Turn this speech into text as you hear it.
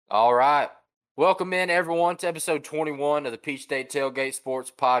All right. Welcome in, everyone, to episode 21 of the Peach State Tailgate Sports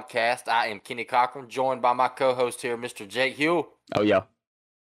Podcast. I am Kenny Cochran, joined by my co-host here, Mr. Jake Hugh. Oh, yeah.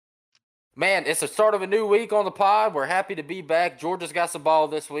 Man, it's the start of a new week on the pod. We're happy to be back. Georgia's got some ball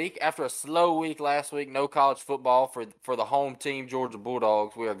this week. After a slow week last week, no college football for the home team, Georgia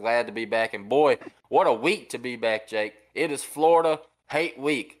Bulldogs. We are glad to be back. And boy, what a week to be back, Jake. It is Florida Hate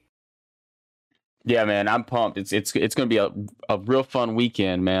Week. Yeah, man, I'm pumped. It's going to be a real fun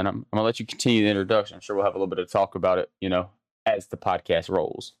weekend, man. I'm going to let you continue the introduction. I'm sure we'll have a little bit of talk about it, as the podcast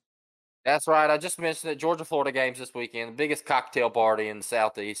rolls. That's right. I just mentioned it. Georgia-Florida games this weekend. The biggest cocktail party in the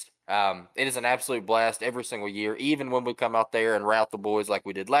Southeast. It is an absolute blast every single year, even when we come out there and rout the boys like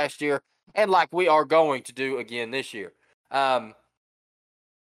we did last year and like we are going to do again this year.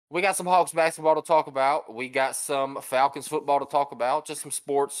 We got some Hawks basketball to talk about. We got some Falcons football to talk about. Just some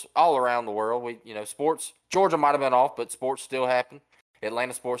sports all around the world. Sports. Georgia might have been off, but sports still happened.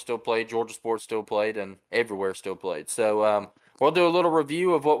 Atlanta sports still played. Georgia sports still played, and everywhere still played. So we'll do a little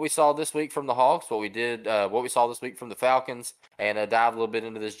review of what we saw this week from the Hawks, what we saw this week from the Falcons, and dive a little bit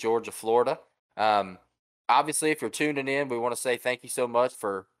into this Georgia-Florida. Obviously, if you're tuning in, we want to say thank you so much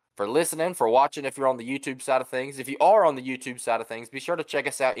for listening, for watching if you're on the YouTube side of things. If you are on the YouTube side of things, be sure to check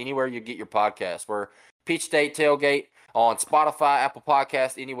us out anywhere you get your podcast. We're Peach State Tailgate on Spotify, Apple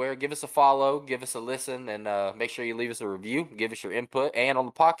Podcasts, anywhere. Give us a follow, give us a listen, and make sure you leave us a review, give us your input, and on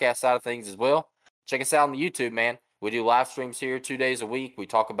the podcast side of things as well. Check us out on the YouTube, man. We do live streams here 2 days a week. We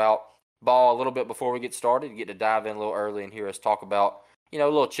talk about ball a little bit before we get started. You get to dive in a little early and hear us talk about, a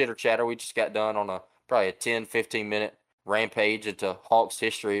little chitter chatter. We just got done on probably a 10, 15-minute rampage into Hawks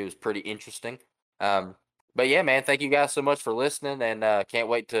history. It was pretty interesting. But yeah, man, thank you guys so much for listening, and can't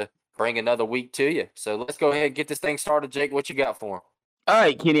wait to bring another week to you. So let's go ahead and get this thing started. Jake, what you got for him? All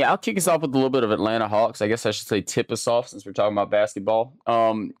right, Kenny, I'll kick us off with a little bit of Atlanta Hawks. I guess I should say tip us off since we're talking about basketball.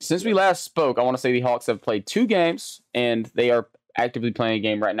 Since we last spoke, I want to say the Hawks have played 2 games, and they are actively playing a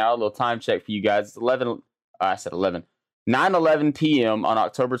game right now. A little time check for you guys. It's 9:11 p.m. on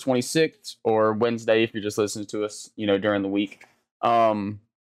October 26th, or Wednesday if you're just listening to us, during the week. And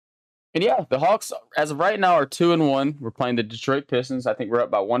yeah, the Hawks, as of right now, are 2-1. We're playing the Detroit Pistons. I think we're up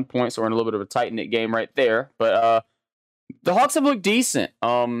by 1 point, so we're in a little bit of a tight-knit game right there. But the Hawks have looked decent.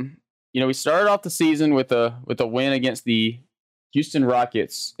 We started off the season with a win against the Houston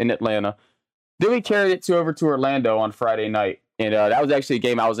Rockets in Atlanta. Then we carried it over to Orlando on Friday night, and that was actually a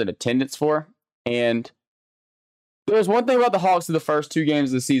game I was in attendance for. And there's one thing about the Hawks in the first 2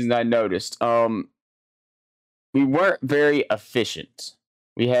 games of the season that I noticed. We weren't very efficient.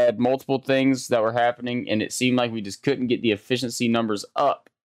 We had multiple things that were happening, and it seemed like we just couldn't get the efficiency numbers up.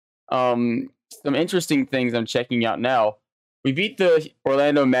 Some interesting things I'm checking out now. We beat the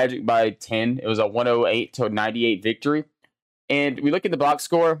Orlando Magic by 10. It was a 108-98 victory. And we look at the box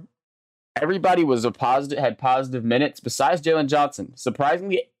score. Everybody had positive minutes besides Jalen Johnson.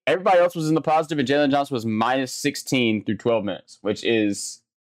 Surprisingly, everybody else was in the positive, and Jalen Johnson was minus 16 through 12 minutes, which is,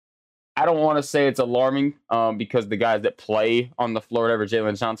 I don't want to say it's alarming because the guys that play on the floor, whenever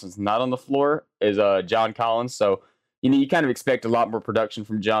Jalen Johnson's not on the floor, is John Collins. So, you kind of expect a lot more production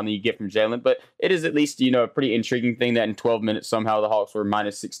from John than you get from Jalen. But it is at least, a pretty intriguing thing that in 12 minutes, somehow the Hawks were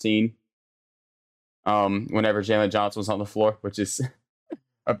minus 16 whenever Jalen Johnson was on the floor, which is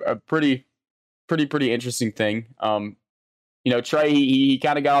a pretty interesting thing. Trey, he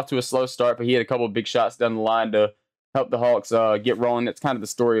kind of got off to a slow start, but he had a couple of big shots down the line to help the Hawks get rolling. That's kind of the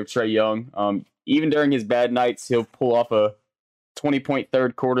story of Trey Young. Even during his bad nights, he'll pull off a 20-point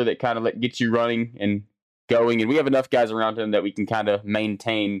third quarter that kind of gets you running and going. And we have enough guys around him that we can kind of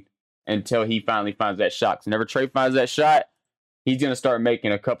maintain until he finally finds that shot. Because whenever Trey finds that shot, he's going to start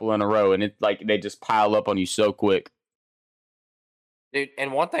making a couple in a row, and it's like they just pile up on you so quick. Dude,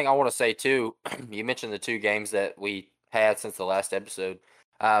 and one thing I want to say, too, you mentioned the 2 games that we had since the last episode.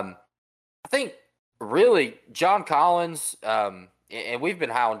 I think, really, John Collins, and we've been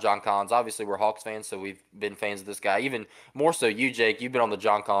high on John Collins. Obviously, we're Hawks fans, so we've been fans of this guy. Even more so you, Jake. You've been on the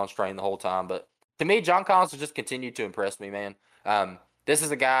John Collins train the whole time. But to me, John Collins has just continued to impress me, man. This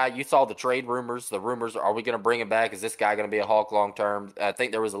is a guy, you saw the trade rumors. The rumors, are we going to bring him back? Is this guy going to be a Hawk long-term? I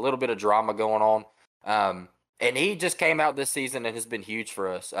think there was a little bit of drama going on. And he just came out this season and has been huge for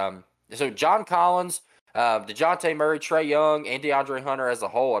us. So John Collins, DeJounte Murray, Trey Young, and DeAndre Hunter as a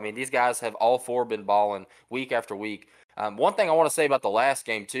whole, I mean, these guys have all 4 been balling week after week. One thing I want to say about the last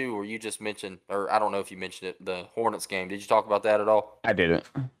game, too, where you just mentioned, or I don't know if you mentioned it, the Hornets game. Did you talk about that at all? I didn't.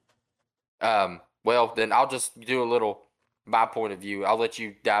 Well, then I'll just do a little my point of view. I'll let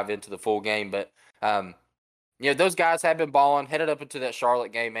you dive into the full game. But, those guys have been balling. Headed up into that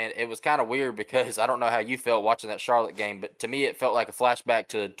Charlotte game, man, it was kind of weird because I don't know how you felt watching that Charlotte game, but to me, it felt like a flashback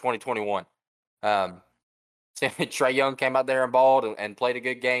to 2021. Um, Trae Young came out there and balled and played a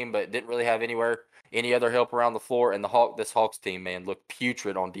good game, but didn't really have any other help around the floor. And this Hawks team, man, looked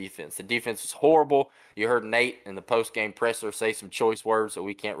putrid on defense. The defense was horrible. You heard Nate in the post game presser say some choice words that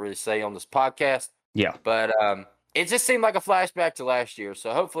we can't really say on this podcast. Yeah, but it just seemed like a flashback to last year.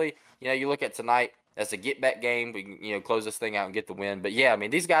 So hopefully, you look at tonight as a get back game. We can close this thing out and get the win. But yeah, I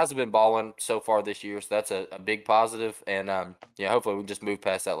mean these guys have been balling so far this year, so that's a big positive. And hopefully we can just move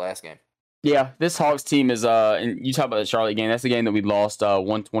past that last game. yeah. This Hawks team is and you talk about the Charlotte game. That's the game that we lost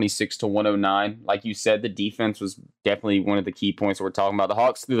 126-109. Like you said, the defense was definitely one of the key points that we're talking about. The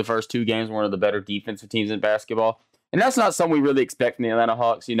Hawks through the first two games were one of the better defensive teams in basketball, and that's not something we really expect from the Atlanta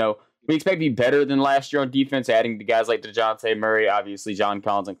Hawks. We expect to be better than last year on defense, adding the guys like DeJounte Murray, obviously John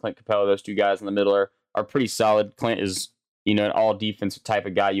Collins and Clint Capella. Those two guys in the middle are pretty solid. Clint is an all defensive type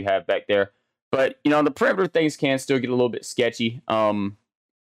of guy you have back there, but on the perimeter things can still get a little bit sketchy.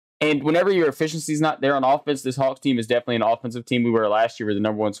 And whenever your efficiency is not there on offense, this Hawks team is definitely an offensive team. We were last year. We were the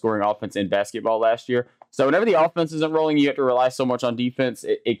number one scoring offense in basketball last year. So whenever the offense isn't rolling, you have to rely so much on defense.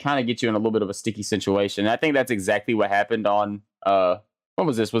 It kind of gets you in a little bit of a sticky situation. And I think that's exactly what happened on when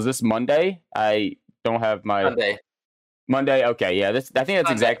was this? Was this Monday? I don't have my Monday. Okay, yeah. I think that's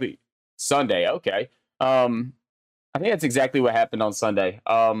Sunday. Exactly Sunday. Okay. I think that's exactly what happened on Sunday.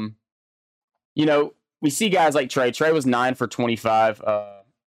 We see guys like Trae. Trae was 9 for 25.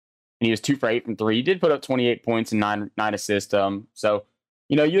 And he was 2 for 8 from 3. He did put up 28 points and nine assists. So,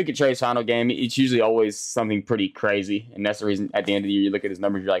 you look at Trae's final game, it's usually always something pretty crazy. And that's the reason at the end of the year, you look at his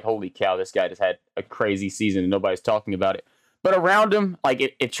numbers, you're like, holy cow, this guy just had a crazy season and nobody's talking about it. But around him, like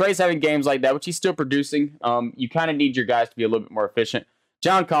if Trae's having games like that, which he's still producing, you kind of need your guys to be a little bit more efficient.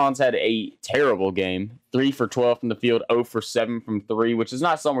 John Collins had a terrible game, 3 for 12 from the field, 0 for 7 from 3, which is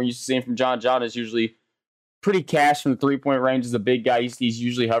not something we're used to seeing from John. John is usually pretty cash from the three-point range. As a big guy. He's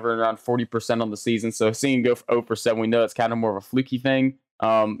usually hovering around 40% on the season. So seeing him go for 0 for 7, we know it's kind of more of a fluky thing.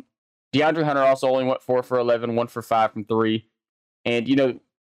 DeAndre Hunter also only went 4 for 11, 1 for 5 from 3. And,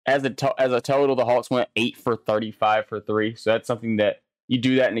 as a total, the Hawks went 8 for 35 for 3. So that's something that you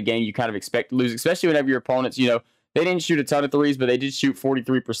do that in a game you kind of expect to lose, especially whenever your opponents, they didn't shoot a ton of threes, but they did shoot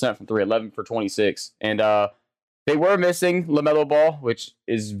 43% from 3, 11 for 26. And they were missing LaMelo Ball, which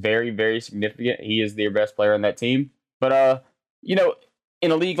is very, very significant. He is their best player on that team. But, in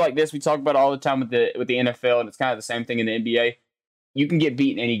a league like this, we talk about it all the time with the NFL, and it's kind of the same thing in the NBA. You can get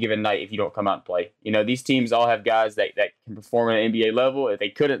beat any given night if you don't come out and play. These teams all have guys that can perform at an NBA level. If they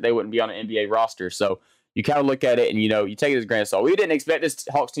couldn't, they wouldn't be on an NBA roster. So you kind of look at it and, you take it as a grain of salt. We didn't expect this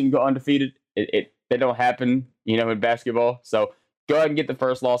Hawks team to go undefeated. That don't happen, in basketball. So go ahead and get the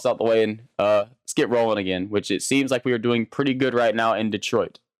first loss out the way and let's get rolling again, which it seems like we are doing pretty good right now in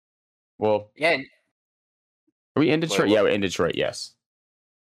Detroit. Well, yeah. Are we in Detroit? Yeah, we're in Detroit, yes.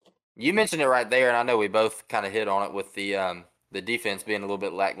 You mentioned it right there, and I know we both kind of hit on it with the defense being a little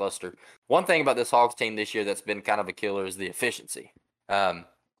bit lackluster. One thing about this Hawks team this year that's been kind of a killer is the efficiency.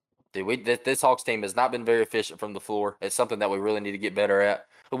 This Hawks team has not been very efficient from the floor. It's something that we really need to get better at.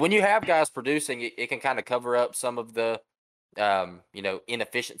 But when you have guys producing, it can kind of cover up some of the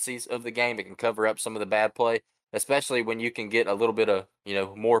inefficiencies of the game. It can cover up some of the bad play, especially when you can get a little bit of,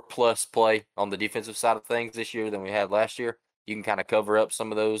 more plus play on the defensive side of things this year than we had last year. You can kind of cover up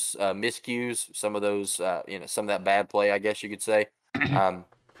some of those miscues, some of those, some of that bad play, I guess you could say. And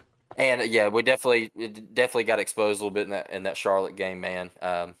yeah, we definitely got exposed a little bit in that Charlotte game, man.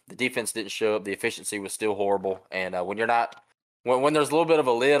 The defense didn't show up. The efficiency was still horrible. And when you're not, when there's a little bit of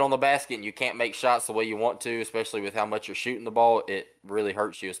a lid on the basket and you can't make shots the way you want to, especially with how much you're shooting the ball, it really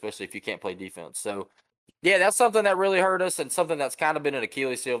hurts you, especially if you can't play defense. So yeah, that's something that really hurt us, and something that's kind of been an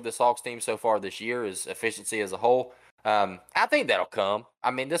Achilles heel of this Hawks team so far this year is efficiency as a whole. I think that'll come. I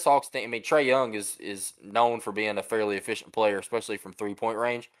mean, this Hawks team, Trae Young is known for being a fairly efficient player, especially from 3-point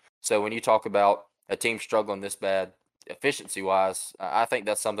range. So when you talk about a team struggling this bad efficiency-wise, I think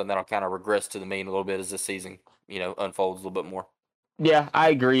that's something that'll kind of regress to the mean a little bit as this season, unfolds a little bit more. Yeah, I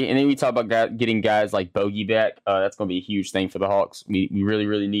agree. And then we talk about getting guys like Bogey back. That's going to be a huge thing for the Hawks. We really,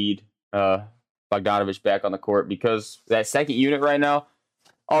 really need Bogdanovich back on the court, because that second unit right now,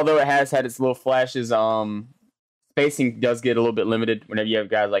 although it has had its little flashes, spacing does get a little bit limited whenever you have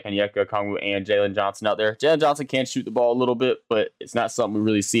guys like Onyeka Okongwu and Jalen Johnson out there. Jalen Johnson can shoot the ball a little bit, but it's not something we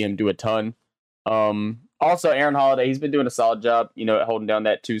really see him do a ton. Also, Aaron Holiday, he's been doing a solid job, at holding down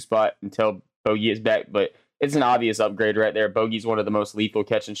that 2 spot until Bogey is back, but it's an obvious upgrade right there. Bogey's one of the most lethal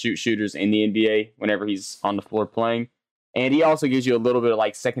catch and shoot shooters in the NBA whenever he's on the floor playing. And he also gives you a little bit of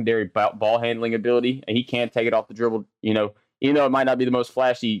like secondary ball handling ability, and he can take it off the dribble. Even though it might not be the most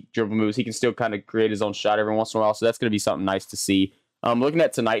flashy dribble moves, he can still kind of create his own shot every once in a while. So that's going to be something nice to see. Looking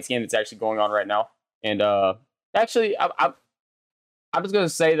at tonight's game that's actually going on right now, and actually, I was going to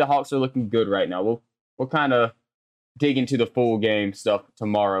say the Hawks are looking good right now. We'll kind of dig into the full game stuff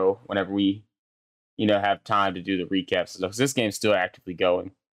tomorrow whenever we have time to do the recaps and stuff. 'Cause this game's still actively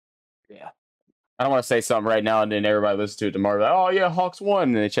going. Yeah. I don't want to say something right now and then everybody listens to it tomorrow. Like, oh yeah, Hawks won,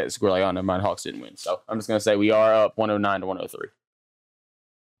 and then they check the score like, oh never mind, Hawks didn't win. So I'm just gonna say we are up 109 to 103.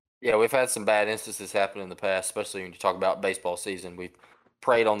 Yeah, we've had some bad instances happen in the past, especially when you talk about baseball season. We've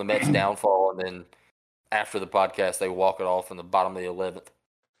preyed on the Mets' downfall, and then after the podcast, they walk it off in the bottom of the 11th.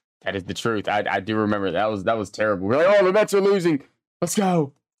 That is the truth. I do remember that was terrible. We're like, oh, the Mets are losing. Let's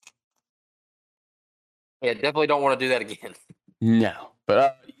go. Yeah, definitely don't want to do that again. No.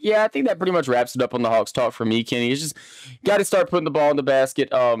 But yeah, I think that pretty much wraps it up on the Hawks talk for me, Kenny. It's just got to start putting the ball in the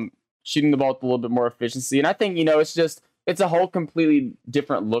basket, shooting the ball with a little bit more efficiency. And I think, it's a whole completely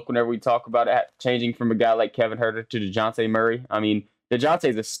different look whenever we talk about it, changing from a guy like Kevin Huerter to DeJounte Murray. I mean,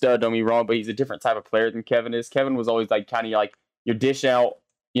 DeJounte's a stud, don't be wrong, but he's a different type of player than Kevin is. Kevin was always like kind of like your dish out,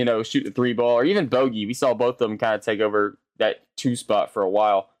 shoot the three ball, or even bogey. We saw both of them kind of take over that two spot for a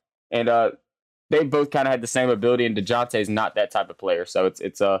while. And they both kind of had the same ability, and DeJounte's not that type of player. So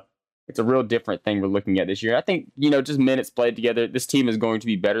it's a real different thing we're looking at this year. I think, just minutes played together, this team is going to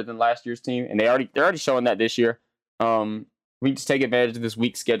be better than last year's team, and they're already showing that this year. We can just take advantage of this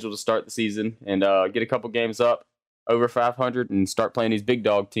week schedule to start the season and get a couple games up over 500 and start playing these big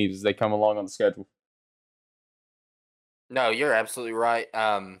dog teams as they come along on the schedule. No, you're absolutely right.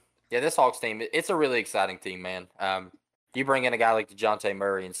 Yeah, this Hawks team, it's a really exciting team, man. You bring in a guy like DeJounte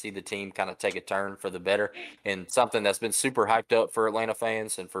Murray and see the team kind of take a turn for the better, and something that's been super hyped up for Atlanta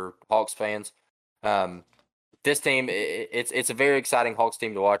fans and for Hawks fans. This team, it's a very exciting Hawks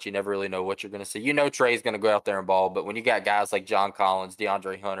team to watch. You never really know what you're going to see. Trey's going to go out there and ball, but when you got guys like John Collins,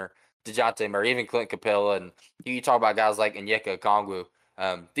 DeAndre Hunter, DeJounte Murray, even Clint Capella, and you talk about guys like Onyeka Okongwu,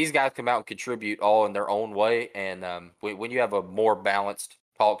 these guys come out and contribute all in their own way. And when you have a more balanced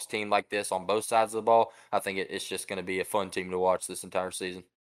Hawks team like this on both sides of the ball, I think it's just going to be a fun team to watch this entire season.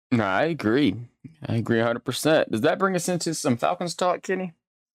 No, I agree. 100%. Does that bring us into some Falcons talk, Kenny?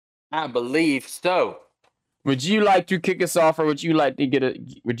 I believe so. Would you like to kick us off, or would you like me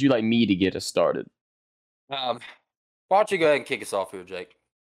to get us started? Why don't you go ahead and kick us off here, Jake?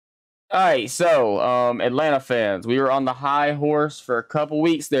 All right, so Atlanta fans, we were on the high horse for a couple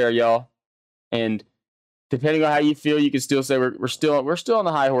weeks there, y'all, and depending on how you feel, you can still say we're still on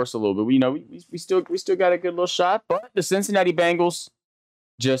the high horse a little bit. We still got a good little shot, but the Cincinnati Bengals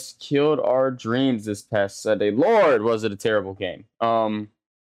just killed our dreams this past Sunday. Lord, was it a terrible game.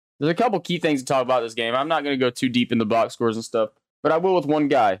 There's a couple key things to talk about this game. I'm not going to go too deep in the box scores and stuff, but I will with one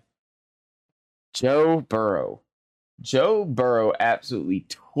guy. Joe Burrow. Joe Burrow absolutely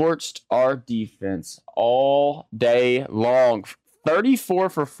torched our defense all day long. 34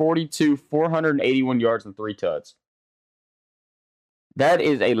 for 42, 481 yards and 3 tuds. That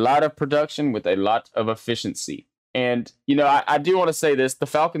is a lot of production with a lot of efficiency. And, I do want to say this. The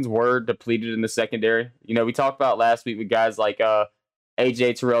Falcons were depleted in the secondary. We talked about last week with guys like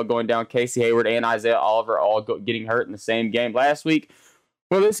A.J. Terrell going down, Casey Hayward, and Isaiah Oliver all getting hurt in the same game last week.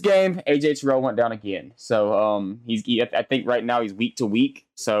 Well, this game, A.J. Terrell went down again. So I think right now he's week to week.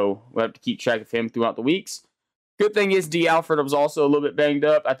 So we'll have to keep track of him throughout the weeks. Good thing is D. Alfred was also a little bit banged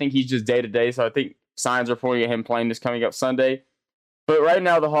up. I think he's just day to day. So I think signs are pointing at him playing this coming up Sunday. But right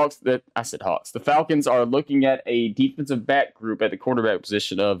now the Falcons are looking at a defensive back group at the quarterback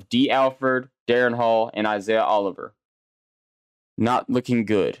position of D. Alfred, Darren Hall, and Isaiah Oliver. Not looking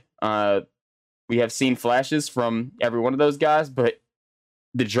good. We have seen flashes from every one of those guys, but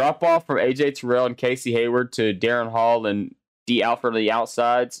the drop-off from A.J. Terrell and Casey Hayward to Darren Hall and D. Alfred on the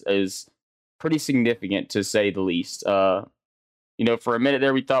outsides is pretty significant, to say the least. For a minute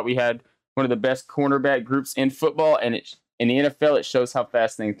there, we thought we had one of the best cornerback groups in football, and in the NFL, it shows how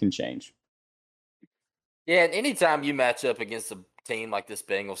fast things can change. Yeah, and anytime you match up against a team like this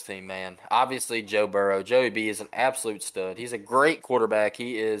Bengals team, man, obviously Joe Burrow, Joey B is an absolute stud. He's a great quarterback.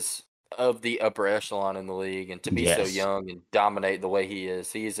 He is of the upper echelon in the league, and to be so young and dominate the way he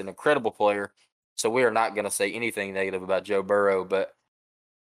is an incredible player. So we are not going to say anything negative about Joe Burrow, but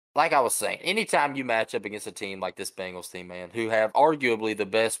like I was saying, anytime you match up against a team like this Bengals team, man, who have arguably the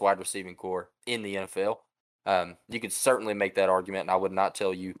best wide receiving core in the NFL, you could certainly make that argument, and I would not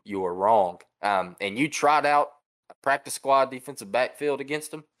tell you you are wrong. And you tried out a practice squad defensive backfield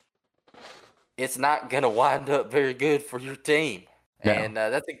against them, it's not going to wind up very good for your team. No. And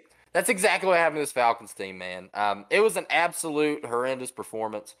That's exactly what happened to this Falcons team, man. It was an absolute horrendous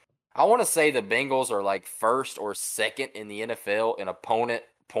performance. I want to say the Bengals are like first or second in the NFL in opponent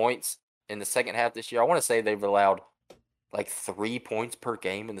points in the second half this year. I want to say they've allowed like 3 points per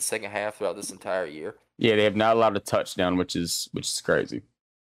game in the second half throughout this entire year. Yeah, they have not allowed a touchdown, which is crazy.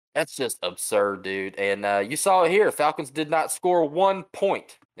 That's just absurd, dude. And you saw it here. Falcons did not score 1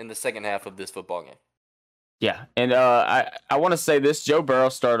 point in the second half of this football game. Yeah, and I want to say this: Joe Burrow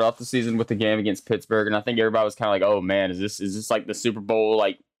started off the season with the game against Pittsburgh, and I think everybody was kind of like, "Oh man, is this like the Super Bowl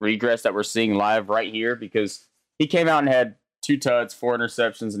like regress that we're seeing live right here?" Because he came out and had 2 tuds, 4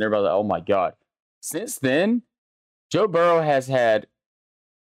 interceptions, and everybody was like, "Oh my god!" Since then, Joe Burrow has had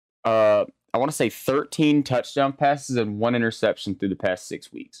I want to say 13 touchdown passes and 1 interception through the past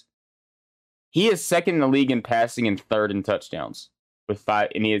 6 weeks. He is second in the league in passing and third in touchdowns with 5,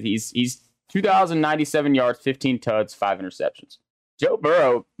 and he's 2,097 yards, 15 tuds, 5 interceptions. Joe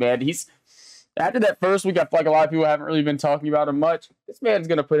Burrow, man, he's after that first week, I feel like a lot of people haven't really been talking about him much. This man's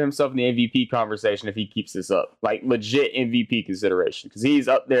going to put himself in the MVP conversation if he keeps this up, like legit MVP consideration, because he's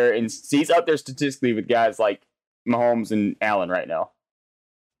up there and he's up there statistically with guys like Mahomes and Allen right now.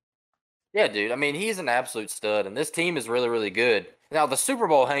 Yeah, dude. I mean, he's an absolute stud, and this team is really, really good. Now, the Super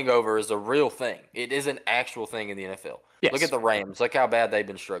Bowl hangover is a real thing. It is an actual thing in the NFL. Yes. Look at the Rams. Look how bad they've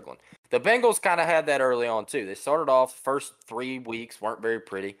been struggling. The Bengals kind of had that early on, too. They started off first 3 weeks, weren't very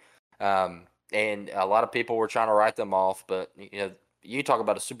pretty. And a lot of people were trying to write them off. But, you talk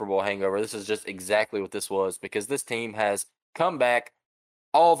about a Super Bowl hangover. This is just exactly what this was, because this team has come back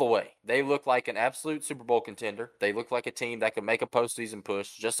all the way. They look like an absolute Super Bowl contender. They look like a team that could make a postseason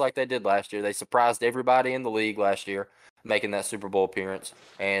push, just like they did last year. They surprised everybody in the league last year, making that Super Bowl appearance.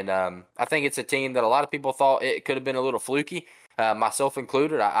 And I think it's a team that a lot of people thought it could have been a little fluky, myself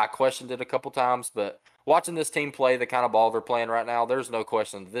included. I questioned it a couple times, but watching this team play the kind of ball they're playing right now, there's no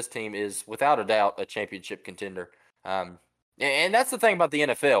question that this team is, without a doubt, a championship contender. And that's the thing about the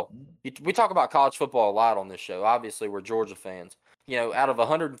NFL. We talk about college football a lot on this show. Obviously, we're Georgia fans. Out of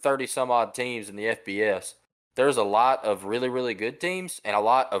 130 some odd teams in the FBS, there's a lot of really, really good teams and a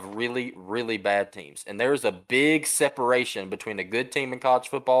lot of really, really bad teams. And there's a big separation between a good team in college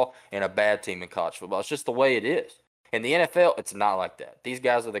football and a bad team in college football. It's just the way it is. In the NFL, it's not like that. These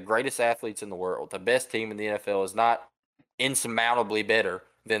guys are the greatest athletes in the world. The best team in the NFL is not insurmountably better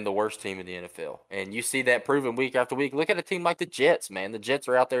than the worst team in the NFL. And you see that proven week after week. Look at a team like the Jets, man. The Jets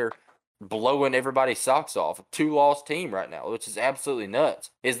are out there blowing everybody's socks off. A 2-loss team right now, which is absolutely nuts.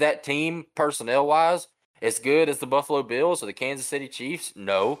 Is that team personnel-wise as good as the Buffalo Bills or the Kansas City Chiefs?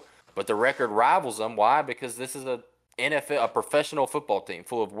 No, but the record rivals them. Why? Because this is a NFL, a professional football team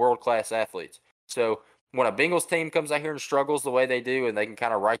full of world-class athletes. So when a Bengals team comes out here and struggles the way they do, and they can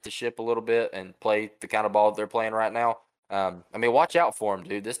kind of right the ship a little bit and play the kind of ball that they're playing right now, watch out for them,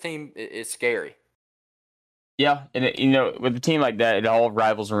 dude. This team is scary. Yeah, and with a team like that, it all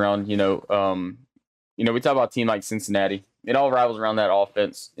rivals around. We talk about a team like Cincinnati. It all rivals around that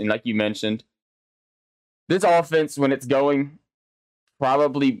offense, and like you mentioned, this offense when it's going,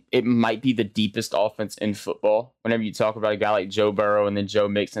 probably it might be the deepest offense in football. Whenever you talk about a guy like Joe Burrow and then Joe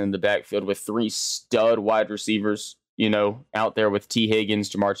Mixon in the backfield with 3 stud wide receivers, out there with T.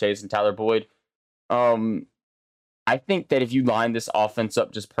 Higgins, Jamar Chase, and Tyler Boyd. I think that if you line this offense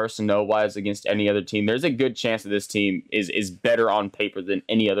up just personnel-wise against any other team, there's a good chance that this team is better on paper than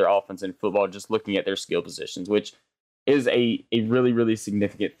any other offense in football, just looking at their skill positions, which is a really, really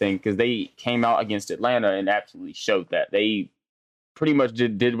significant thing because they came out against Atlanta and absolutely showed that. They pretty much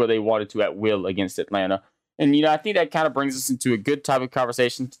did what they wanted to at will against Atlanta. And, I think that kind of brings us into a good type of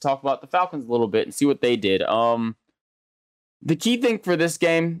conversation to talk about the Falcons a little bit and see what they did. The key thing for this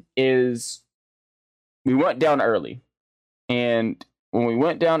game is we went down early. And when we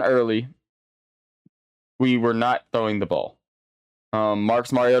went down early, we were not throwing the ball.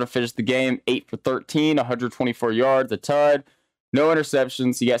 Marcus Mariota finished the game 8 for 13, 124 yards, a tud, no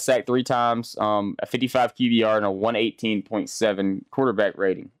interceptions. He got sacked 3 times, a 55 QBR, and a 118.7 quarterback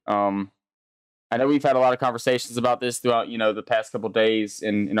rating. I know we've had a lot of conversations about this throughout, the past couple of days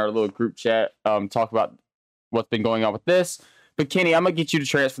in our little group chat, talk about what's been going on with this. But Kenny, I'm gonna get you to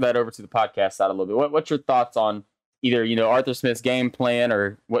transfer that over to the podcast side a little bit. What's your thoughts on either Arthur Smith's game plan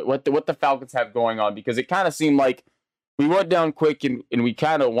or what the Falcons have going on? Because it kind of seemed like we went down quick and we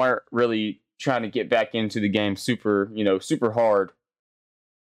kind of weren't really trying to get back into the game super hard.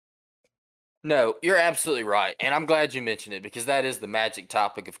 No, you're absolutely right. And I'm glad you mentioned it because that is the magic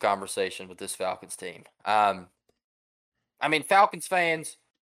topic of conversation with this Falcons team. Falcons fans,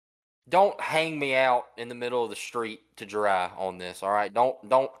 don't hang me out in the middle of the street to dry on this, all right? Don't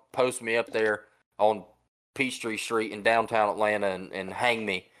post me up there on Peachtree Street in downtown Atlanta and hang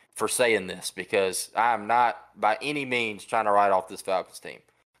me for saying this because I'm not by any means trying to write off this Falcons team.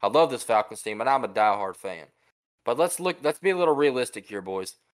 I love this Falcons team, and I'm a diehard fan. But let's be a little realistic here,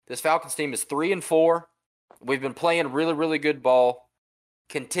 boys. This Falcons team is 3-4. We've been playing really, really good ball,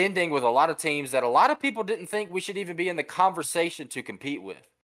 contending with a lot of teams that a lot of people didn't think we should even be in the conversation to compete with.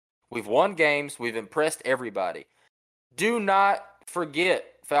 We've won games. We've impressed everybody. Do not forget,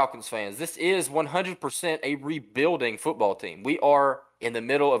 Falcons fans, this is 100% a rebuilding football team. We are in the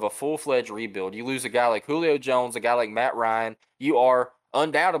middle of a full-fledged rebuild. You lose a guy like Julio Jones, a guy like Matt Ryan, you are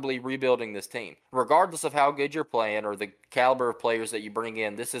undoubtedly rebuilding this team. Regardless of how good you're playing or the caliber of players that you bring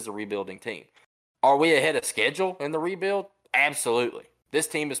in, this is a rebuilding team. Are we ahead of schedule in the rebuild? Absolutely. This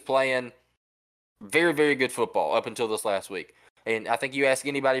team is playing very, very good football up until this last week. And I think you ask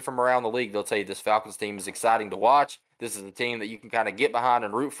anybody from around the league, they'll tell you this Falcons team is exciting to watch. This is a team that you can kind of get behind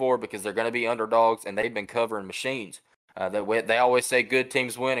and root for because they're going to be underdogs, and they've been covering machines. They always say good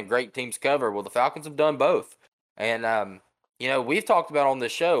teams win and great teams cover. Well, the Falcons have done both. And, we've talked about on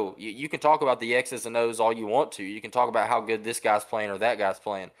this show, you can talk about the X's and O's all you want to. You can talk about how good this guy's playing or that guy's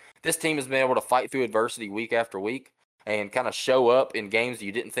playing. This team has been able to fight through adversity week after week and kind of show up in games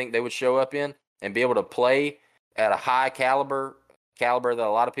you didn't think they would show up in and be able to play at a high caliber that a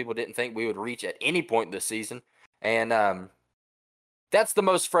lot of people didn't think we would reach at any point this season. And that's the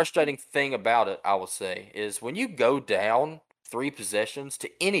most frustrating thing about it, I will say, is when you go down 3 possessions to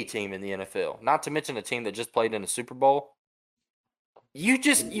any team in the NFL, not to mention a team that just played in a Super Bowl, you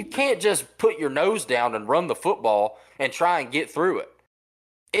can't just put your nose down and run the football and try and get through it.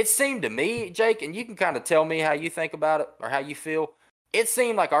 It seemed to me, Jake, and you can kind of tell me how you think about it or how you feel, it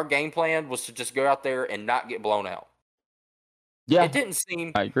seemed like our game plan was to just go out there and not get blown out. Yeah, it didn't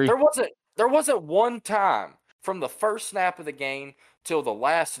seem. I agree. There wasn't one time from the first snap of the game till the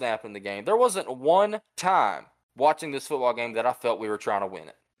last snap in the game. There wasn't one time watching this football game that I felt we were trying to win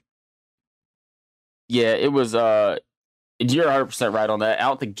it. Yeah, it was. You're 100% right on that.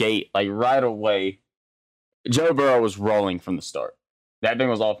 Out the gate, like right away, Joe Burrow was rolling from the start. That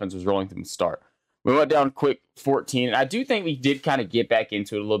Bengals offense was rolling from the start. We went down quick 14. And I do think we did kind of get back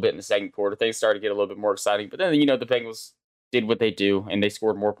into it a little bit in the second quarter. Things started to get a little bit more exciting. But then, the Bengals did what they do, and they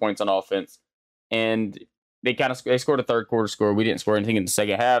scored more points on offense. And they scored a third quarter score. We didn't score anything in the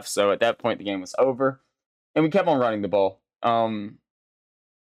second half. So at that point, the game was over. And we kept on running the ball. And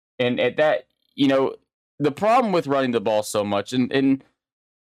at that, the problem with running the ball so much, and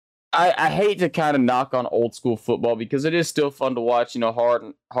I hate to kind of knock on old school football because it is still fun to watch,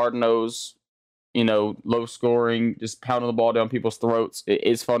 hard nose, low scoring, just pounding the ball down people's throats. It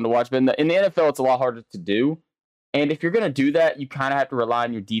is fun to watch. But in the NFL, it's a lot harder to do. And if you're going to do that, you kind of have to rely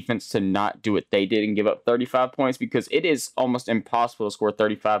on your defense to not do what they did and give up 35 points because it is almost impossible to score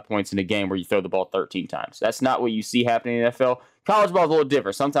 35 points in a game where you throw the ball 13 times. That's not what you see happening in the NFL. College ball is a little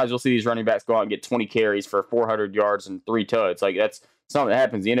different. Sometimes you'll see these running backs go out and get 20 carries for 400 yards and 3 tuds. Like, that's something that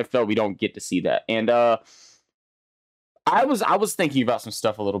happens. In the NFL, we don't get to see that. And I was thinking about some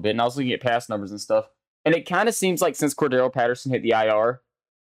stuff a little bit, and I was looking at pass numbers and stuff. And it kind of seems like since Cordero Patterson hit the IR,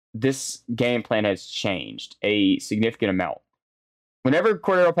 this game plan has changed a significant amount. Whenever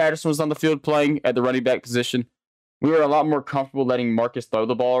Cordero Patterson was on the field playing at the running back position, we were a lot more comfortable letting Marcus throw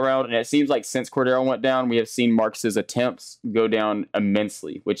the ball around. And it seems like since Cordero went down, we have seen Marcus's attempts go down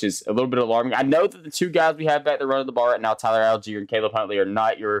immensely, which is a little bit alarming. I know that the 2 guys we have back there running the ball right now, Tyler Algier and Caleb Huntley, are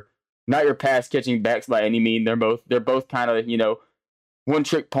not your pass catching backs by any means. They're both kind of, one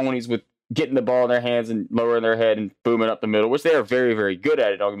trick ponies with getting the ball in their hands and lowering their head and booming up the middle, which they are very, very good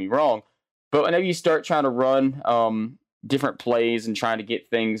at it, don't get me wrong. But whenever you start trying to run different plays and trying to get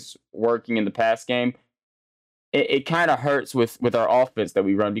things working in the pass game, it kind of hurts with our offense that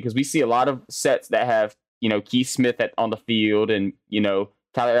we run because we see a lot of sets that have, Keith Smith on the field and,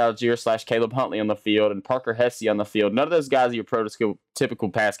 Tyler Algier / Caleb Huntley on the field and Parker Hesse on the field. None of those guys are your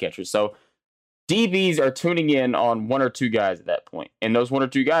prototypical pass catchers. So DBs are tuning in on 1 or 2 guys at that point. And those 1 or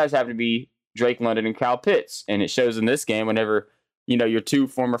 2 guys happen to be Drake London and Kyle Pitts. And it shows in this game whenever, your 2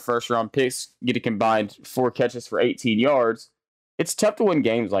 former first-round picks get a combined 4 catches for 18 yards. It's tough to win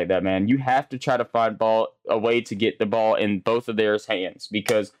games like that, man. You have to try to find a way to get the ball in both of their hands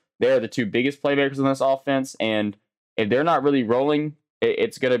because they're the 2 biggest playmakers in this offense. And if they're not really rolling,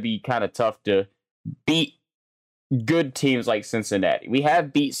 it's going to be kind of tough to beat good teams like Cincinnati. We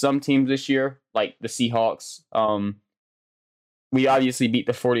have beat some teams this year, like the Seahawks. We obviously beat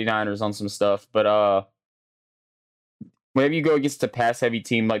the 49ers on some stuff, but whenever you go against a pass-heavy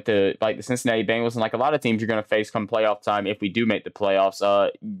team like the Cincinnati Bengals and like a lot of teams you're going to face come playoff time, if we do make the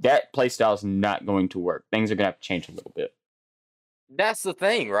playoffs, that play style is not going to work. Things are going to have to change a little bit. That's the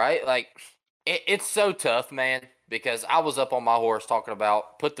thing, right? Like, it's so tough, man. because I was up on my horse talking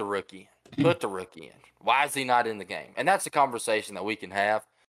about put the rookie in. Why is he not in the game? And that's a conversation that we can have.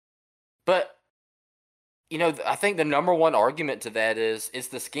 But I think the number one argument to that is it's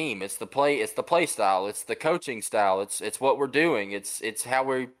the scheme, it's the play style, it's the coaching style, it's what we're doing, it's how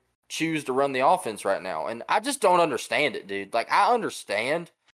we choose to run the offense right now. And I just don't understand it, dude. Like, I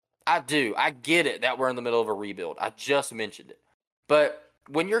understand. I do. I get it that we're in the middle of a rebuild. I just mentioned it. But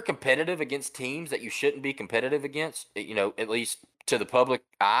when you're competitive against teams that you shouldn't be competitive against, at least to the public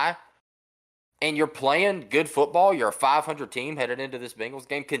eye, and you're playing good football, you're a 500 team headed into this Bengals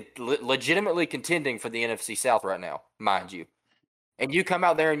game, legitimately contending for the NFC South right now, mind you. And you come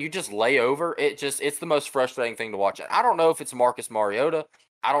out there and you just lay over, it's the most frustrating thing to watch. I don't know if it's Marcus Mariota.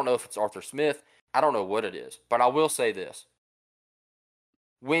 I don't know if it's Arthur Smith. I don't know what it is. But I will say this.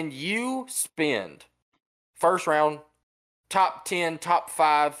 When you spend first round, top 10, top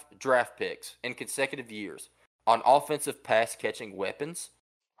 5 draft picks in consecutive years on offensive pass catching weapons,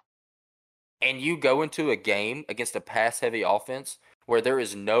 and you go into a game against a pass-heavy offense where there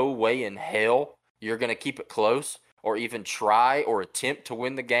is no way in hell you're going to keep it close or even try or attempt to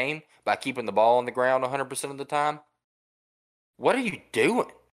win the game by keeping the ball on the ground 100% of the time, what are you doing?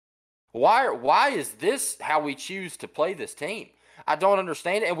 Why is this how we choose to play this team? I don't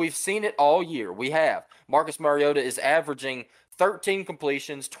understand it, and we've seen it all year. We have. Marcus Mariota is averaging 13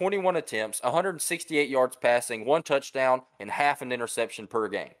 completions, 21 attempts, 168 yards passing, 1 touchdown, and half an interception per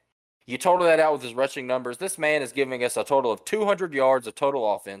game. You total that out with his rushing numbers, this man is giving us a total of 200 yards of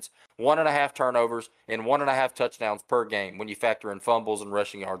total offense, 1.5 turnovers, and 1.5 touchdowns per game when you factor in fumbles and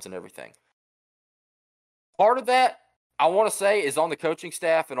rushing yards and everything. Part of that, I want to say, is on the coaching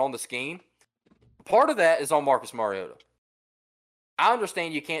staff and on the scheme. Part of that is on Marcus Mariota. I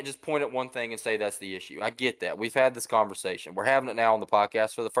understand you can't just point at one thing and say that's the issue. I get that. We've had this conversation. We're having it now on the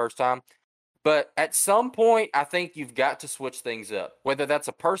podcast for the first time. But at some point, I think you've got to switch things up. Whether that's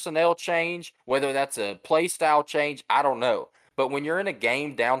a personnel change, whether that's a play style change, I don't know. But when you're in a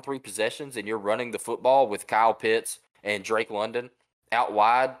game down 3 possessions and you're running the football with Kyle Pitts and Drake London out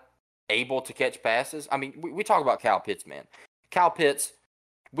wide, able to catch passes. I mean, we talk about Kyle Pitts, man. Kyle Pitts,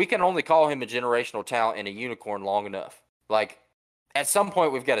 we can only call him a generational talent and a unicorn long enough. Like, at some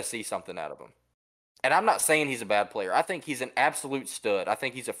point, we've got to see something out of him. And I'm not saying he's a bad player. I think he's an absolute stud. I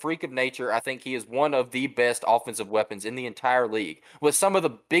think he's a freak of nature. I think he is one of the best offensive weapons in the entire league, with some of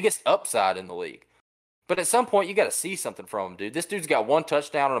the biggest upside in the league. But at some point, you got to see something from him, dude. This dude's got 1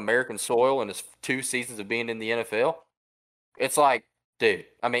 touchdown on American soil in his 2 seasons of being in the NFL. It's like, dude,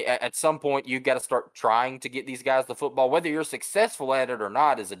 I mean, at some point, you got to start trying to get these guys the football. Whether you're successful at it or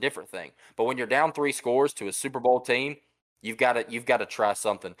not is a different thing. But when you're down 3 scores to a Super Bowl team, you've got to try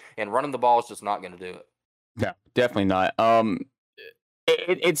something. And running the ball is just not going to do it. No, definitely not.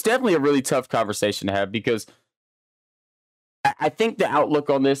 It's definitely a really tough conversation to have, because I think the outlook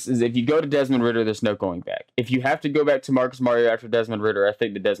on this is, if you go to Desmond Ridder, there's no going back. If you have to go back to Marcus Mariota after Desmond Ridder, I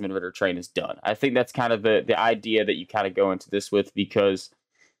think the Desmond Ridder train is done. I think that's kind of the idea that you kind of go into this with, because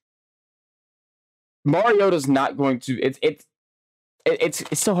Mariota's not going to.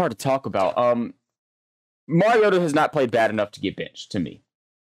 It's so hard to talk about. Mariota has not played bad enough to get benched to me.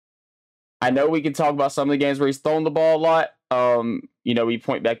 I know we can talk about some of the games where he's thrown the ball a lot. We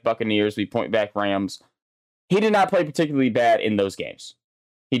point back Buccaneers, we point back Rams. He did not play particularly bad in those games.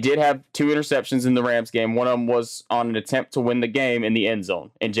 He did have 2 interceptions in the Rams game. One of them was on an attempt to win the game in the end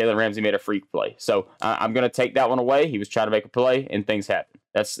zone, and Jalen Ramsey made a freak play. So I'm going to take that one away. He was trying to make a play, and things happen.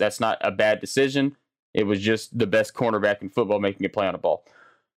 That's not a bad decision. It was just the best cornerback in football making a play on a ball.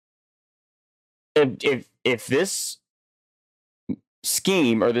 If this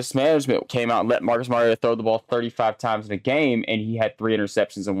scheme or this management came out and let Marcus Mariota throw the ball 35 times in a game and he had 3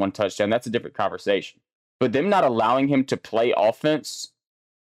 interceptions and 1 touchdown, that's a different conversation. But them not allowing him to play offense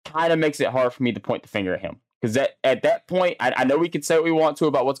kind of makes it hard for me to point the finger at him. Because at that point, I know we could say what we want to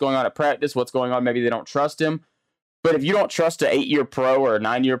about what's going on at practice, what's going on, maybe they don't trust him. But if you don't trust an 8-year pro or a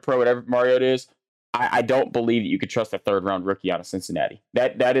 9-year pro, whatever Mariota is, I don't believe that you could trust a 3rd-round rookie out of Cincinnati.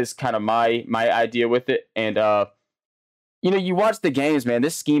 That is kind of my idea with it. And you watch the games, man,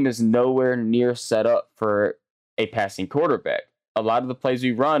 this scheme is nowhere near set up for a passing quarterback. A lot of the plays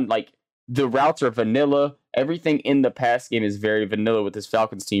we run, like, the routes are vanilla. Everything in the pass game is very vanilla with this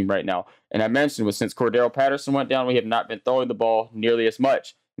Falcons team right now. And I mentioned, since Cordero Patterson went down, we have not been throwing the ball nearly as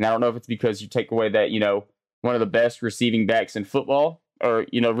much. And I don't know if it's because you take away that, one of the best receiving backs in football, or,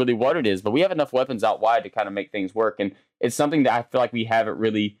 really what it is. But we have enough weapons out wide to kind of make things work. And it's something that I feel like we haven't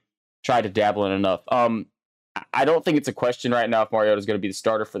really tried to dabble in enough. I don't think it's a question right now if Mariota is going to be the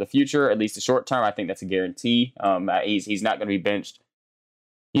starter for the future, at least the short term. I think that's a guarantee. He's not going to be benched.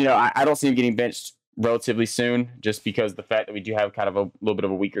 I don't see him getting benched relatively soon, just because the fact that we do have kind of a little bit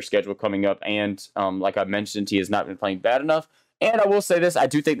of a weaker schedule coming up. And like I mentioned, he has not been playing bad enough. And I will say this, I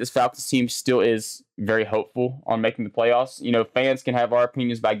do think this Falcons team still is very hopeful on making the playoffs. You know, fans can have our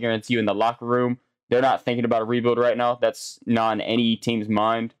opinions, but I guarantee you in the locker room, they're not thinking about a rebuild right now. That's not in any team's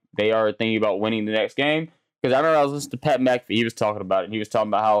mind. They are thinking about winning the next game. Because I remember I was listening to Pat McAfee. He was talking about it. And he was talking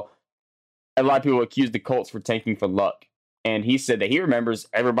about how a lot of people accused the Colts for tanking for luck. And he said that he remembers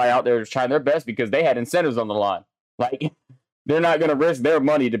everybody out there was trying their best because they had incentives on the line. Like, they're not going to risk their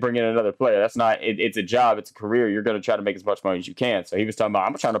money to bring in another player. That's not, it's a job, it's a career. You're going to try to make as much money as you can. So he was talking about,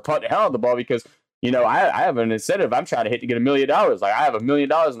 I'm trying to punt the hell out of the ball because, you know, I have an incentive. I'm trying to hit to get $1 million. Like, I have $1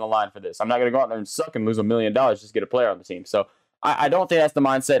 million in the line for this. I'm not going to go out there and suck and lose $1 million just to get a player on the team. So I don't think that's the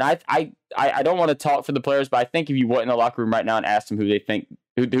mindset. I don't want to talk for the players, but I think if you went in the locker room right now and asked them who they think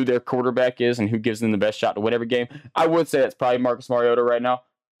who their quarterback is and who gives them the best shot to win every game, I would say that's probably Marcus Mariota right now,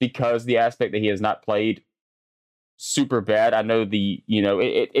 because the aspect that he has not played super bad. I know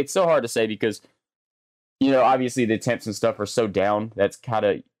it's so hard to say because, you know, obviously the attempts and stuff are so down. That's kind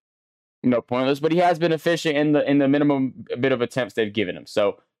of, you know, pointless, but he has been efficient in the minimum bit of attempts they've given him.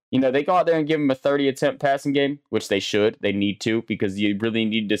 So, you know, they go out there and give him a 30 attempt passing game, which they should. They need to, because you really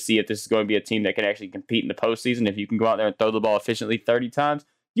need to see if this is going to be a team that can actually compete in the postseason. If you can go out there and throw the ball efficiently 30 times,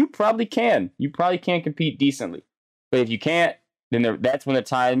 you probably can. You probably can compete decently. But if you can't, then that's when the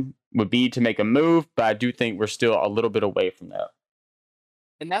time would be to make a move. But I do think we're still a little bit away from that.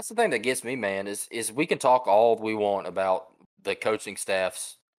 And that's the thing that gets me, man, is we can talk all we want about the coaching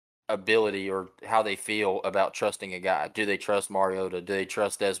staff's ability or how they feel about trusting a guy. Do they trust Mariota? Do they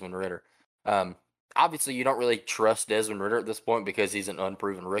trust Desmond Ritter? Um, Obviously, you don't really trust Desmond Ritter at this point because he's an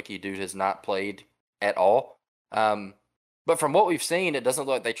unproven rookie. Dude has not played at all. But from what we've seen, it doesn't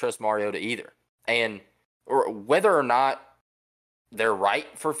look like they trust Mariota either. And or whether or not they're right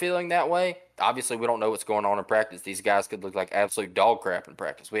for feeling that way. Obviously, we don't know what's going on in practice. These guys could look like absolute dog crap in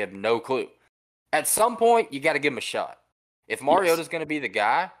practice. We have no clue. At some point, you got to give him a shot. If Mariota's going to be the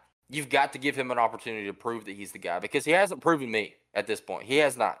guy, you've got to give him an opportunity to prove that he's the guy, because he hasn't proven me at this point. He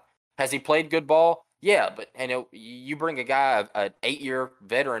has not. Has he played good ball? Yeah, but you bring a guy, an 8-year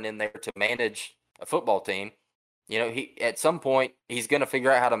veteran in there to manage a football team. You know, he at some point he's going to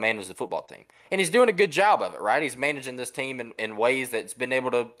figure out how to manage the football team, and he's doing a good job of it. Right? He's managing this team in ways that's been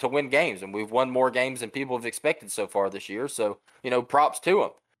able to win games, and we've won more games than people have expected so far this year. So, you know, props to him.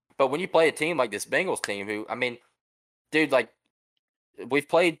 But when you play a team like this Bengals team, who, I mean, dude, like, we've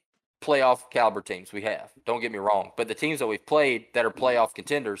played playoff caliber teams. We have. Don't get me wrong, but the teams that we've played that are playoff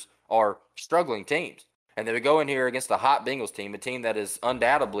contenders are struggling teams, and then we go in here against a hot Bengals team, a team that is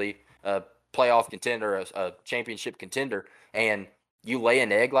undoubtedly a playoff contender, a championship contender, and you lay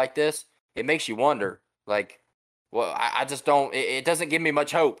an egg like this, it makes you wonder, like, well, I just don't, it doesn't give me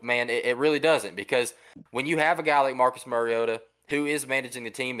much hope, man. It really doesn't, because when you have a guy like Marcus Mariota who is managing the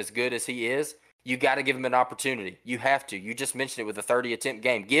team as good as he is, you got to give him an opportunity. You have to. You just mentioned it with a 30 attempt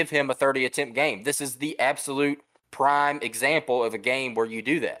game. Give him a 30 attempt game. This is the absolute prime example of a game where you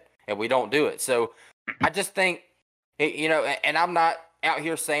do that, and we don't do it. So I just think, you know, and I'm not out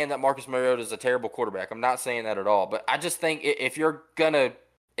here saying that Marcus Mariota is a terrible quarterback. I'm not saying that at all. But I just think if you're going to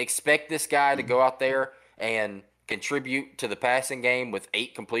expect this guy to go out there and contribute to the passing game with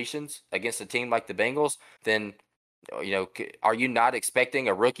 8 completions against a team like the Bengals, then, you know, are you not expecting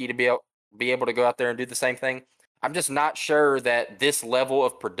a rookie to be able to go out there and do the same thing? I'm just not sure that this level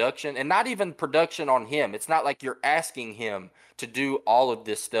of production, and not even production on him, it's not like you're asking him to do all of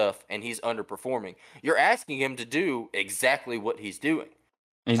this stuff and he's underperforming. You're asking him to do exactly what he's doing.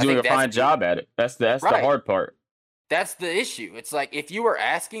 And he's doing a fine job at it. That's the Right. hard part. That's the issue. It's like, if you were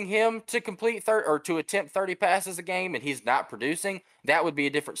asking him to complete or to attempt 30 passes a game and he's not producing, that would be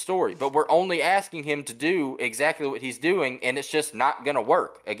a different story. But we're only asking him to do exactly what he's doing, and it's just not going to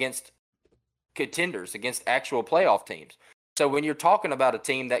work against contenders, against actual playoff teams. So when you're talking about a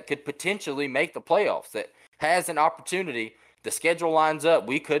team that could potentially make the playoffs, that has an opportunity, the schedule lines up,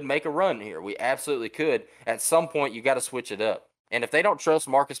 we could make a run here. We absolutely could. At some point, you got to switch it up. And if they don't trust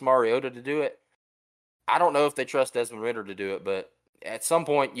Marcus Mariota to do it, I don't know if they trust Desmond Ritter to do it, but at some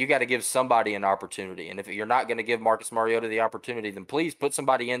point, you got to give somebody an opportunity. And if you're not going to give Marcus Mariota the opportunity, then please put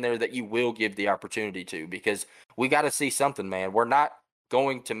somebody in there that you will give the opportunity to, because we got to see something, man. We're not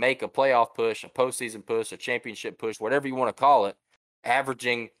going to make a playoff push, a postseason push, a championship push, whatever you want to call it,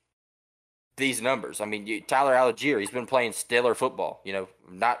 averaging these numbers. I mean, Tyler Algier, he's been playing stellar football. You know,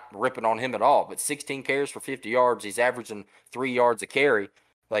 not ripping on him at all, but 16 carries for 50 yards. He's averaging 3 yards a carry.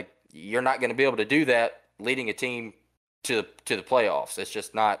 Like, you're not going to be able to do that leading a team to the playoffs. It's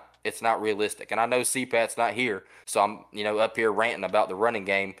just not. It's not realistic. And I know CPAT's not here, so I'm up here ranting about the running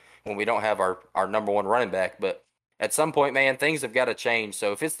game when we don't have our number one running back. But at some point, man, things have got to change.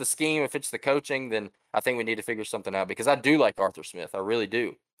 So if it's the scheme, if it's the coaching, then I think we need to figure something out because I do like Arthur Smith. I really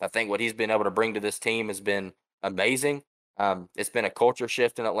do. I think what he's been able to bring to this team has been amazing. It's been a culture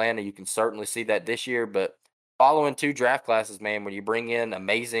shift in Atlanta. You can certainly see that this year. But following 2 draft classes, man, when you bring in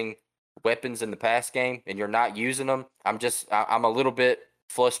amazing weapons in the pass game and you're not using them, I'm a little bit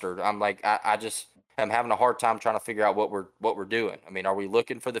flustered. I'm like I just am having a hard time trying to figure out what we're doing. I mean, are we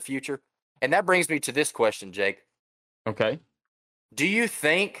looking for the future? And that brings me to this question, Jake. Okay. Do you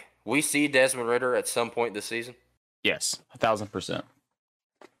think we see Desmond Ritter at some point this season? Yes, 1,000%.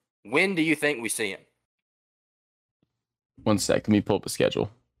 When do you think we see him? One sec. Let me pull up a schedule.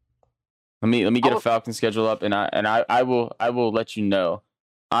 Let me get a Falcon schedule up, and I will let you know.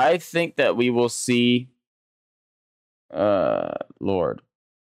 I think that we will see. Lord.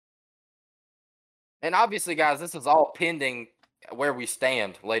 And obviously, guys, this is all pending where we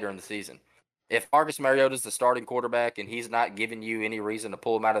stand later in the season. If Marcus Mariota is the starting quarterback and he's not giving you any reason to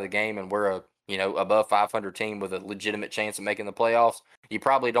pull him out of the game, and we're a above 500 team with a legitimate chance of making the playoffs, you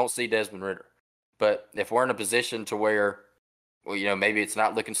probably don't see Desmond Ritter. But if we're in a position to where, well, maybe it's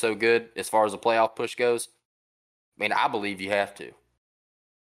not looking so good as far as the playoff push goes, I mean, I believe you have to.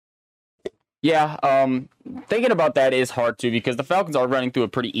 Yeah, thinking about that is hard too because the Falcons are running through a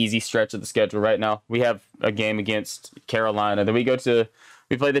pretty easy stretch of the schedule right now. We have a game against Carolina, then we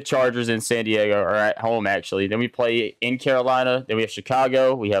play the Chargers in San Diego, or at home actually. Then we play in Carolina, then we have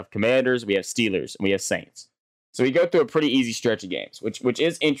Chicago, we have Commanders, we have Steelers, and we have Saints. So we go through a pretty easy stretch of games, which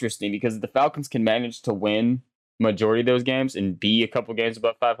is interesting because the Falcons can manage to win majority of those games and be a couple games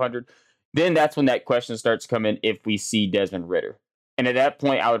above 500. Then that's when that question starts coming if we see Desmond Ritter. And at that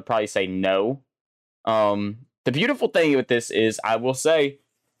point, I would probably say no. The beautiful thing with this is, I will say,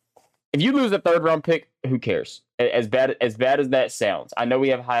 if you lose a 3rd-round pick, who cares? As bad as that sounds, I know we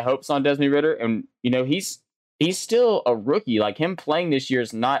have high hopes on Desmond Ritter, and he's still a rookie. Like, him playing this year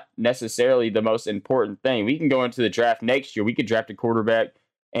is not necessarily the most important thing. We can go into the draft next year. We could draft a quarterback,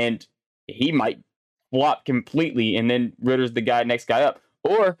 and he might flop completely, and then Ritter's the next guy up.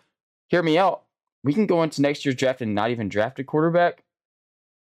 Or, hear me out, we can go into next year's draft and not even draft a quarterback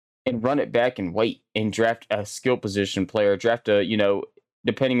and run it back and wait and draft a skill position player, draft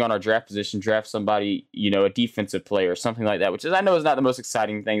depending on our draft position, draft somebody, a defensive player or something like that, which I know is not the most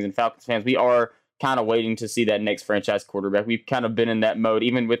exciting things. And Falcons fans, we are kind of waiting to see that next franchise quarterback. We've kind of been in that mode,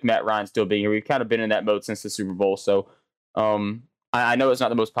 even with Matt Ryan still being here. We've kind of been in that mode since the Super Bowl. So I know it's not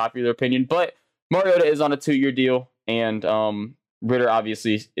the most popular opinion, but Mariota is on a 2-year deal, and Ritter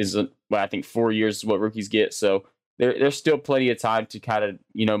obviously is, I think 4 years is what rookies get. So there's still plenty of time to kind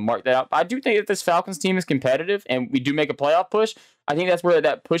of, mark that out. I do think if this Falcons team is competitive and we do make a playoff push, I think that's where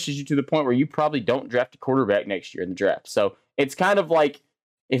that pushes you to the point where you probably don't draft a quarterback next year in the draft. So it's kind of like,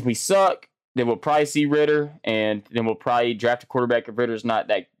 if we suck, then we'll probably see Ritter, and then we'll probably draft a quarterback if Ritter's not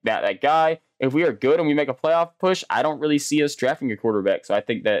that guy. If we are good and we make a playoff push, I don't really see us drafting a quarterback. So I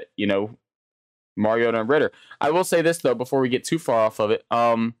think that, Mariota and Ritter. I will say this, though, before we get too far off of it.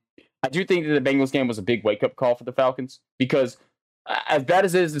 I do think that the Bengals game was a big wake-up call for the Falcons because, as bad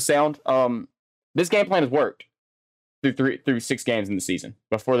as it is to sound, this game plan has worked through 6 games in the season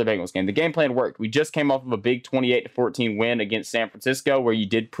before the Bengals game. The game plan worked. We just came off of a big 28-14 win against San Francisco where you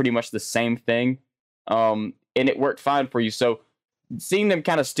did pretty much the same thing, and it worked fine for you. So seeing them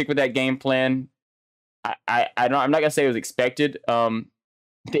kind of stick with that game plan, I'm not going to say it was expected.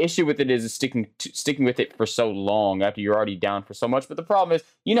 The issue with it is sticking with it for so long after you're already down for so much. But the problem is,